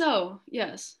think so,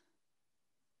 yes.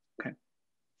 Okay.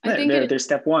 There's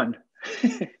step 1.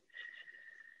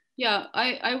 Yeah,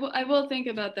 I will think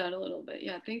about that a little bit.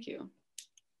 Yeah, thank you.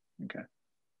 Okay.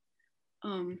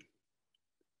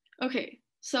 Okay,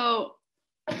 so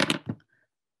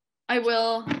I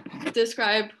will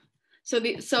describe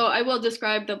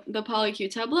the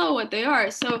polycube tableau, what they are.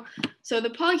 So the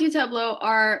polycube tableau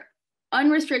are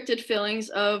unrestricted fillings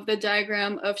of the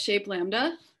diagram of shape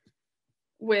lambda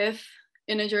with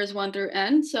integers 1 through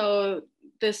n. So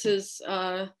this is,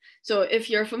 so if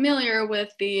you're familiar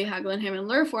with the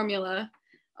Hagelin-Hammond-Lur formula,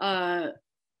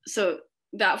 so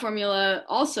that formula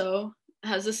also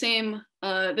has the same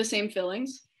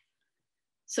fillings.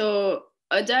 So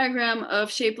a diagram of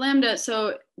shape lambda,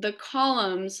 so the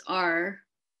columns are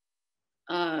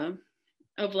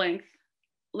of length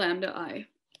lambda I.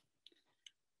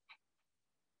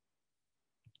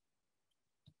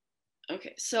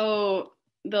 Okay, so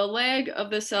the leg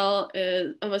of a cell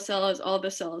is all the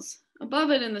cells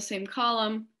above it in the same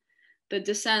column. The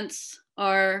descents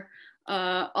are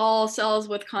all cells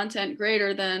with content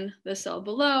greater than the cell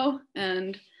below,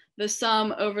 and the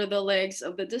sum over the legs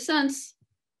of the descents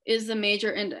is the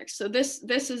major index. So this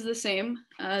is the same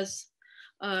as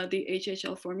the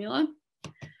HHL formula.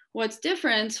 What's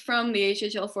different from the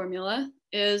HHL formula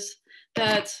is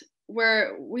that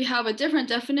where we have a different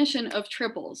definition of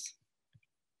triples.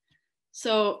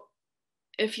 So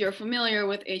if you're familiar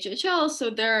with HHL, so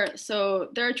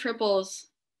their triples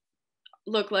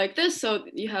look like this. So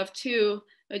you have two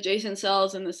adjacent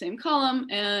cells in the same column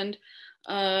and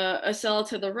a cell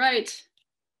to the right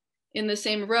in the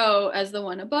same row as the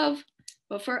one above.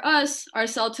 But for us, our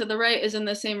cell to the right is in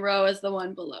the same row as the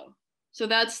one below. So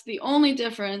that's the only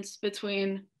difference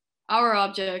between our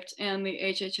object and the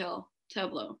HHL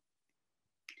tableau.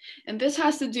 And this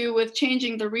has to do with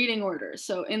changing the reading order.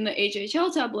 So in the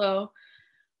HHL tableau,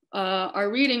 our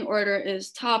reading order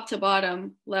is top to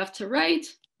bottom, left to right.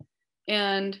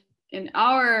 And in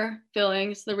our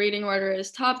fillings, the reading order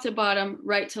is top to bottom,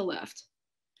 right to left.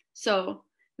 So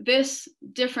this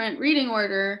different reading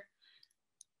order,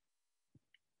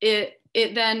 it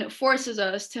then forces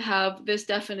us to have this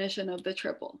definition of the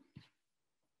triple.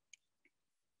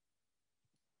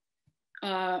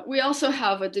 We also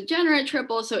have a degenerate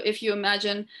triple. So if you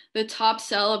imagine the top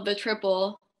cell of the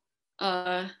triple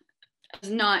as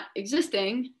not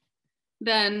existing,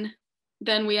 then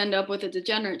we end up with a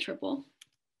degenerate triple.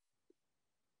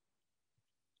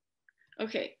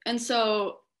 Okay, and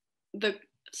so the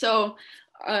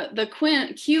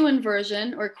Q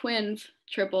inversion or quinv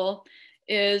triple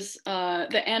is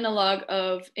the analog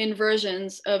of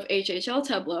inversions of HHL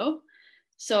tableau.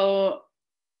 So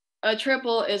a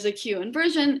triple is a Q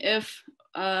inversion if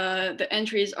the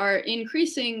entries are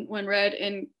increasing when read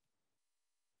in,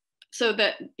 so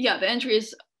that, yeah, the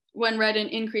entries when read in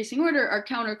increasing order are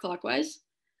counterclockwise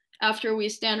after we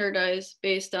standardize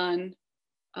based on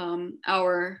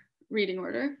our reading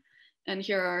order. And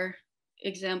here are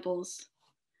examples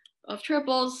of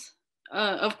triples,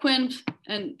 of quinv,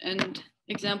 and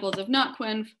examples of not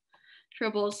quinv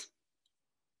triples.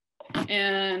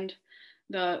 And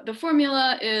the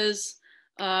formula is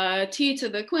T to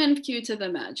the quinv, Q to the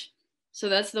mag. So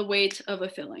that's the weight of a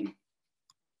filling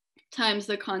times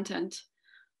the content,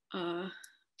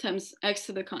 times X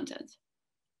to the content.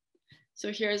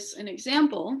 So here's an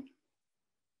example.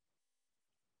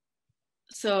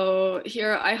 So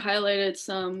here I highlighted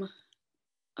some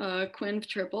quinv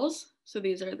triples. So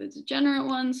these are the degenerate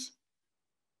ones.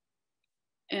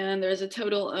 And there's a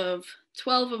total of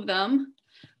 12 of them.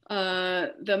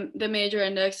 The major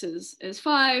index is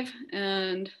 5,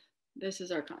 and this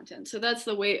is our content. So that's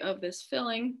the weight of this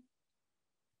filling.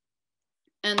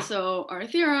 And so our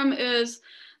theorem is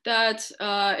that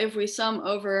if we sum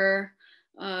over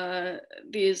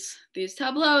these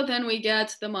tableaux, then we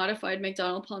get the modified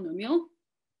Macdonald polynomial.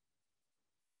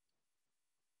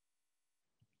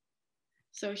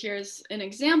 So here's an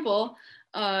example.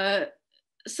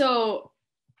 So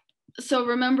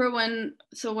remember when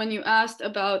you asked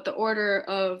about the order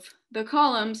of the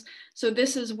columns, so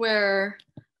this is where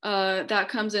that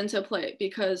comes into play,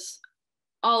 because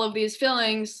all of these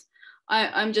fillings,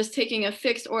 I'm just taking a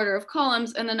fixed order of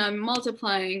columns and then I'm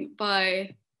multiplying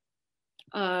by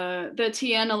the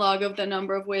T analog of the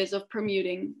number of ways of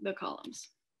permuting the columns.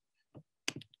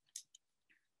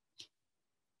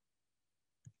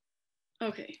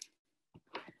 Okay.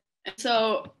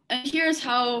 And here's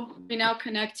how we now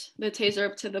connect the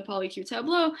TAZRP to the polyQ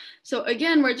tableau. So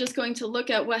again, we're just going to look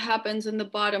at what happens in the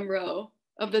bottom row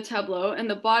of the tableau, and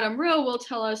the bottom row will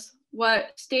tell us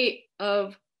what state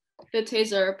of the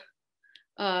TAZRP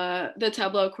the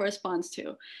tableau corresponds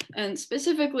to. And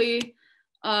specifically,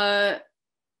 the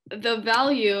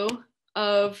value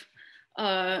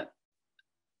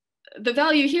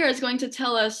here is going to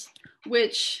tell us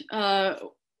which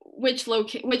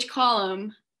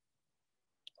column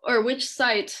or which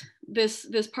site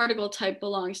this particle type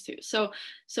belongs to. So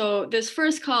this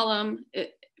first column,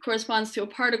 it corresponds to a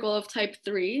particle of type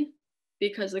 3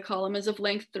 because the column is of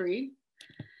length 3.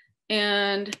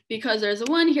 And because there's a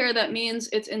 1 here, that means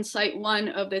it's in site 1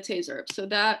 of the TAZRP. So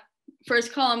that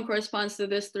first column corresponds to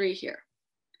this 3 here.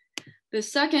 The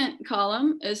second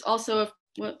column is also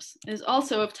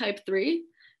of type 3.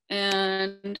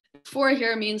 And 4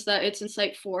 here means that it's in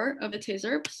site 4 of the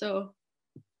TAZRP. So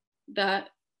that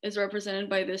is represented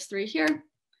by this 3 here.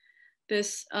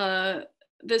 This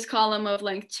column of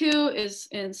length 2 is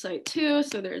in site 2,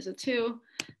 so there's a 2.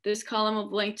 This column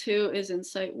of length 2 is in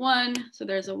site 1, so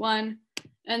there's a 1,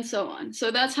 and so on.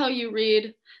 So that's how you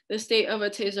read the state of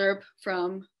a TAZRP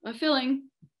from a filling.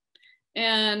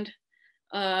 And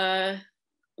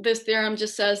this theorem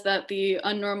just says that the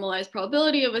unnormalized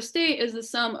probability of a state is the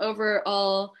sum over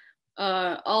all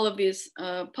of these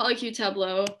polyQ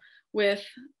tableau with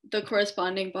the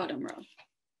corresponding bottom row.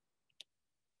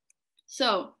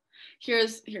 So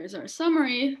here's our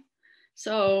summary.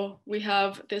 So we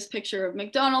have this picture of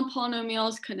Macdonald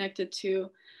polynomials connected to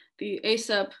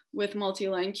ASEP with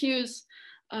multi-line Qs,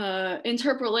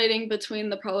 interpolating between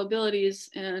the probabilities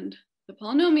and the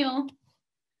polynomial.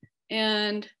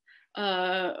 And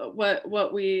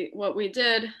what we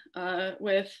did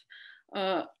with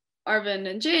Arvind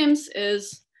and James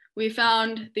is we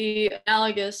found the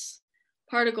analogous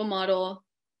particle model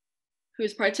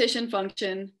whose partition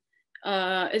function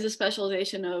is a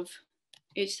specialization of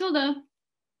H tilde.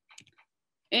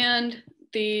 And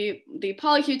the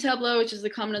polyQ tableau, which is the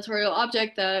combinatorial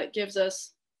object that gives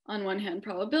us, on one hand,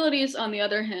 probabilities, on the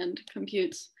other hand,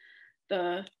 computes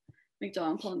the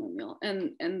Macdonald polynomial.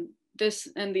 And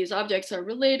these objects are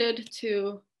related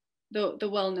to the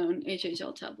well-known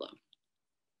HHL tableau.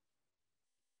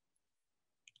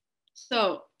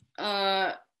 So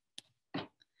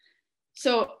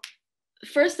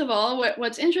first of all,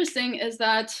 what's interesting is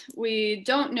that we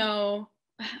don't know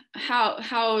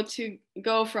how to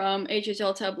go from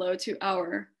HHL tableau to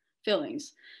our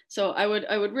fillings. So I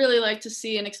would really like to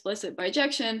see an explicit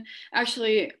bijection.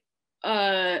 Actually,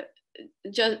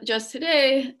 just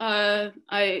today,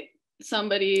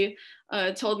 somebody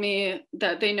told me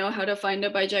that they know how to find a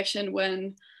bijection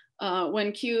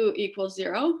when Q equals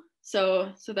 0.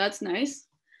 So that's nice.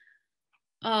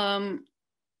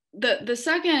 The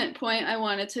second point I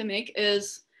wanted to make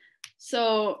is,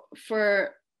 so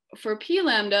for P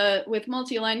lambda with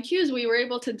multi-line Qs, we were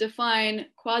able to define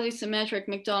quasi-symmetric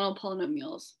Macdonald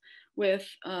polynomials with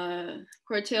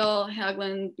Cortail,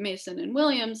 Haglund, Mason, and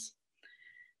Williams.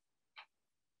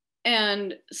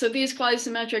 And so these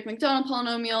quasi-symmetric Macdonald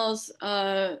polynomials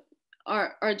are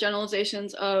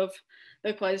generalizations of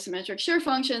the quasi-symmetric shear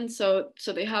function. So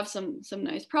they have some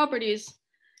nice properties.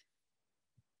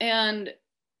 And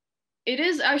it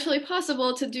is actually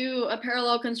possible to do a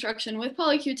parallel construction with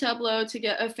polyQ tableau to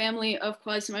get a family of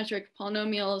quasi-symmetric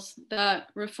polynomials that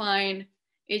refine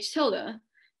H tilde.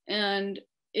 And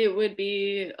it would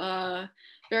be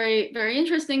very, very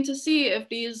interesting to see if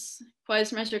these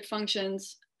quasi-symmetric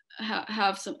functions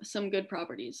have some good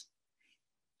properties.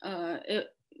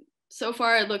 So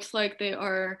far, it looks like they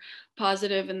are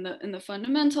positive in the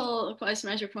fundamental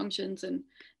quasi-symmetric functions and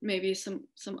maybe some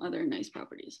other nice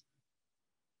properties.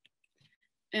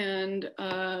 And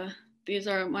these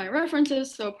are my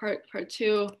references. So part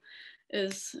 2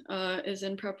 is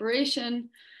in preparation,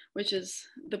 which is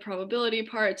the probability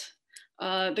part.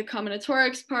 The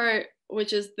combinatorics part,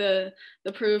 which is the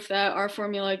proof that our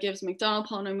formula gives Macdonald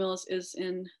polynomials, is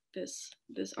in this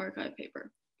archive paper.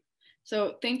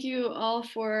 So thank you all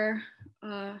for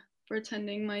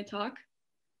attending my talk.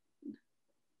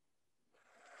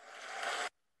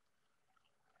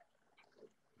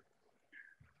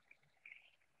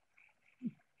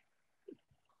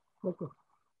 Okay.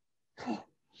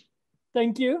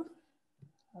 Thank you.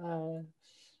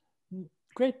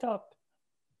 Great talk.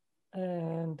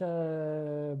 And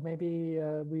maybe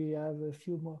we have a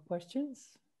few more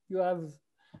questions.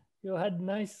 You had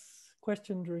nice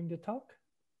question during the talk.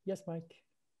 Yes, Mike.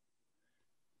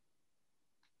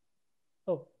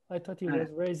 Oh, I thought he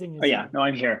was raising his hand. No,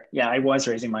 I'm here. Yeah, I was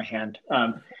raising my hand.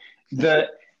 The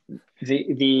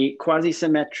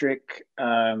quasi-symmetric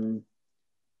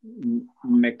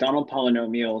Macdonald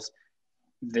polynomials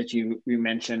that you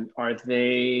mentioned, do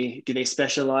they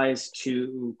specialize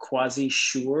to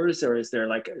quasi-Schurs, or is there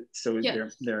like yes.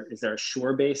 Is there a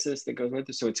Schur basis that goes with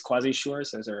it? So it's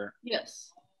quasi-Schurs, is there?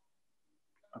 Yes.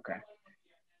 Okay.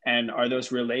 And are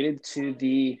those related to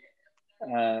the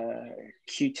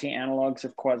QT analogs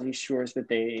of quasi-Schurs that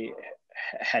they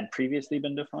had previously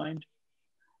been defined?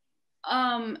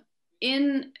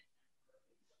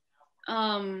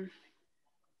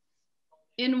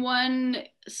 In one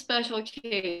special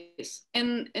case,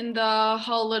 in the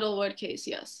Hall-Littlewood case,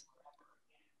 yes.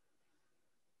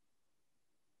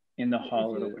 In the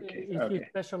Hall-Littlewood case, if you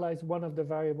specialize one of the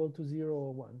variable to 0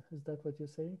 or 1, is that what you're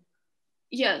saying?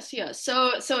 Yes.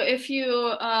 So if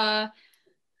you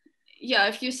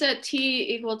if you set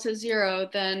t equal to 0,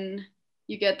 then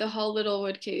you get the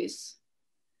Hall-Littlewood case.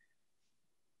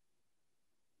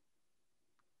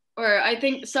 Or I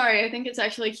think it's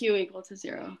actually q equal to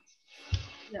 0.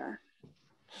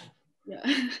 Yeah.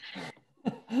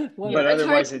 But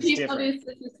otherwise it's different. All these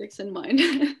statistics in mind.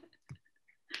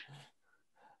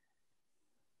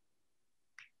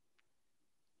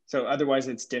 So otherwise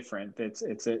it's different. It's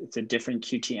a different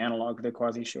QT analog of the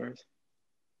quasi-Schurs.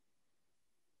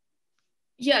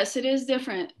 Yes, it is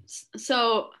different.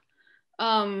 So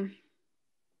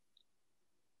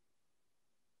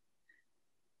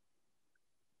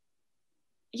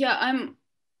yeah,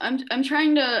 I'm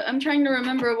trying to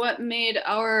remember what made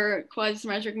our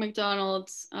quasi-symmetric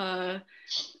Macdonald's a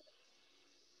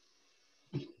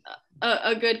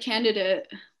good candidate.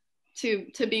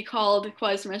 to be called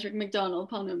quasi-symmetric Macdonald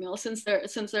polynomial, since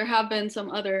there have been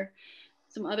some other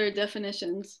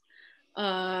definitions.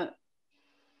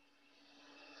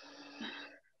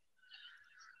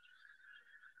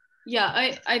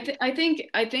 Yeah, I think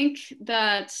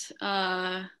that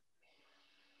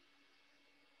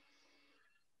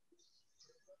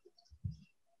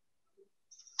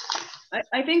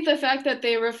I think the fact that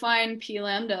they refine p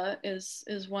lambda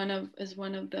is one of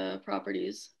the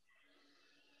properties.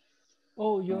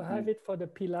 Oh, you have it for the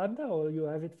p lambda, or you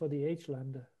have it for the h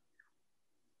lambda?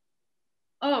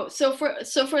 Oh, so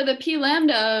for the p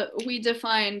lambda, we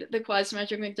defined the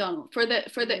quasi-symmetric Macdonald. For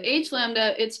the h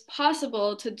lambda, it's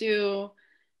possible to do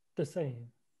the same,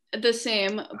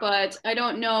 but I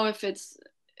don't know if that's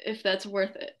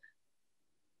worth it.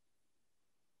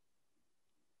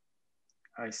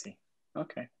 I see.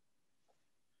 Okay.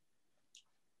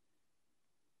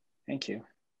 Thank you.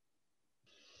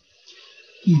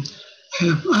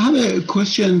 I have a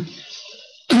question.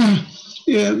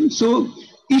 So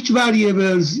each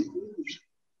variable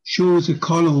shows a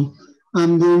column,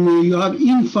 and then you have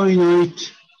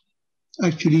infinite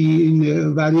actually in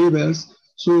the variables.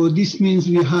 So this means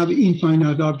we have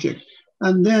infinite object.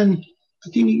 And then I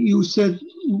think you said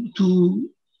to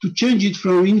change it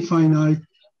from infinite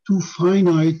to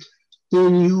finite,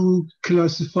 then you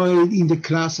classify it in the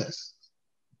classes.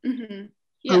 Mm-hmm.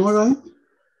 Yes. Am I right?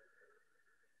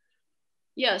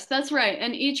 Yes, that's right.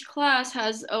 And each class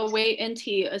has a weight and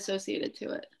t associated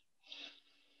to it.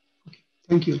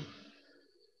 Thank you.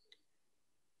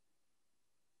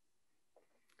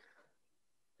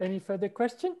 Any further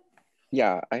question?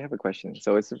 Yeah, I have a question.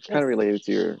 So it's kind of related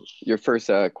to your first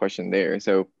question there.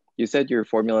 So you said your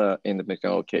formula in the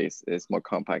Macdonald case is more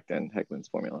compact than Heckman's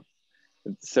formula.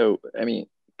 So I mean,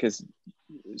 is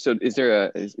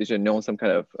there known some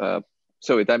kind of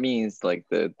so that means like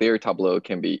their tableau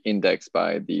can be indexed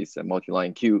by these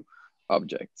multi-line queue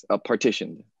objects,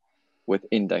 partitioned with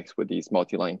index with these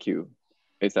multi-line queue.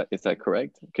 Is that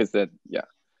correct? Because that, yeah.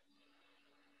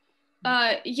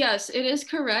 Yes, it is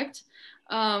correct.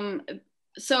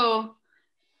 So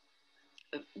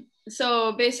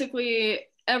basically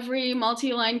every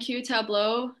multi-line queue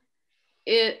tableau,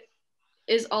 it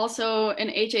is also an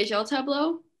HHL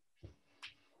tableau.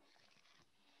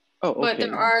 Oh, okay. But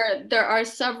there are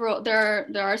several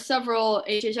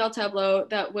HHL tableau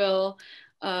that will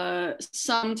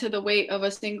sum to the weight of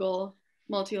a single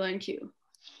multi-line queue.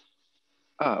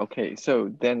 Ah, okay. So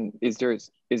then do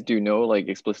you know like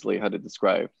explicitly how to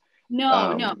describe?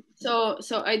 No. So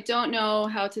I don't know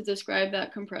how to describe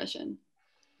that compression.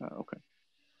 Oh, okay.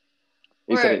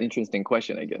 Is that an interesting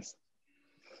question, I guess?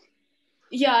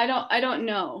 Yeah, I don't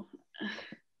know.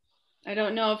 I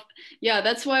don't know if, yeah,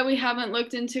 that's why we haven't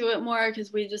looked into it more,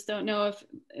 because we just don't know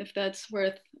if that's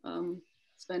worth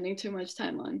spending too much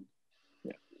time on.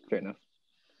 Yeah, fair enough.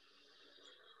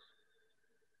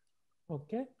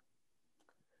 Okay.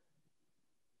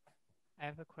 I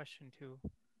have a question too.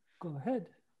 Go ahead.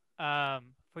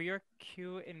 For your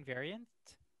Q invariant,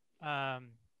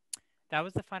 that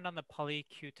was defined on the poly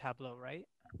Q tableau, right?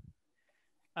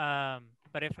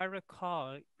 But if I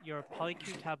recall, your poly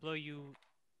Q tableau, you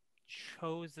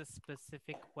chose a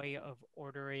specific way of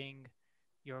ordering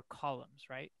your columns,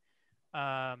 right?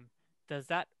 Does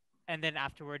that, and then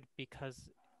afterward,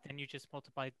 because then you just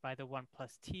multiplied by the 1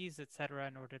 plus t's, etc.,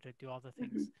 in order to do all the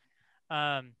things.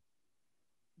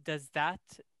 Does that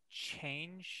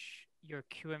change your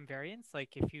Q invariance?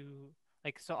 Like if you,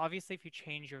 so obviously if you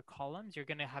change your columns, you're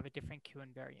gonna have a different Q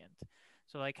invariant.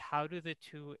 So like how do the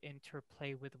two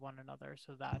interplay with one another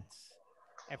so that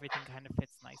everything kind of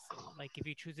fits nicely? Like if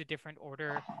you choose a different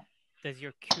order, does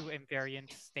your Q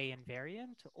invariant stay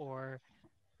invariant, or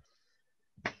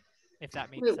if that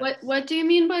makes sense? What do you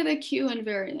mean by the Q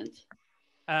invariant?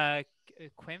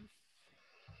 Quinf?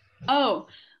 Oh.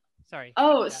 Sorry.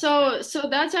 Oh, yeah, so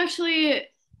that's actually,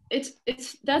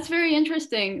 that's very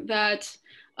interesting that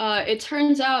it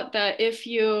turns out that if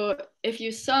you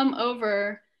sum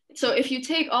over, so if you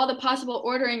take all the possible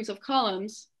orderings of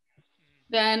columns,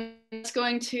 then it's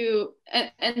going to,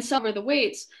 and sum over the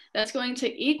weights, that's going to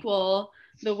equal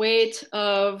the weight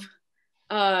of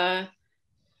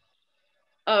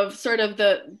sort of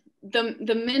the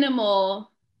minimal,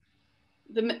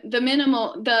 the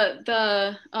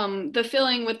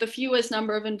filling with the fewest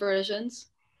number of inversions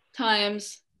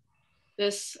times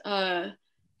this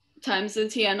times the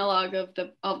T analog of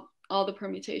all the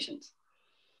permutations.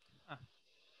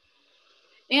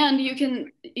 And you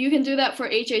can do that for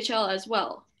HHL as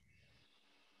well.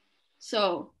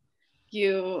 So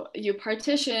you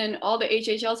partition all the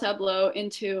HHL tableau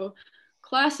into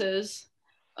classes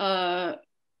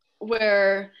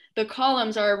where the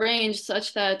columns are arranged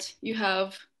such that you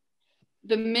have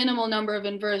the minimal number of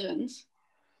inversions.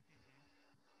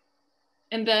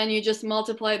 And then you just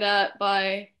multiply that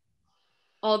by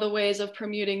all the ways of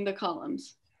permuting the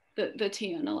columns, the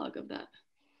T analog of that.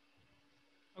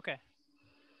 Okay.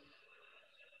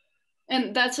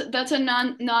 And that's a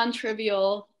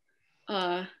non-trivial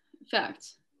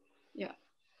fact. Yeah.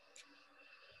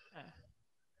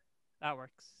 That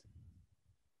works.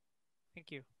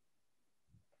 Thank you.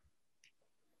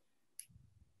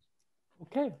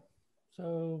 Okay,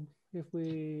 so if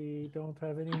we don't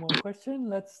have any more questions,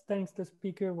 let's thank the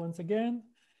speaker once again.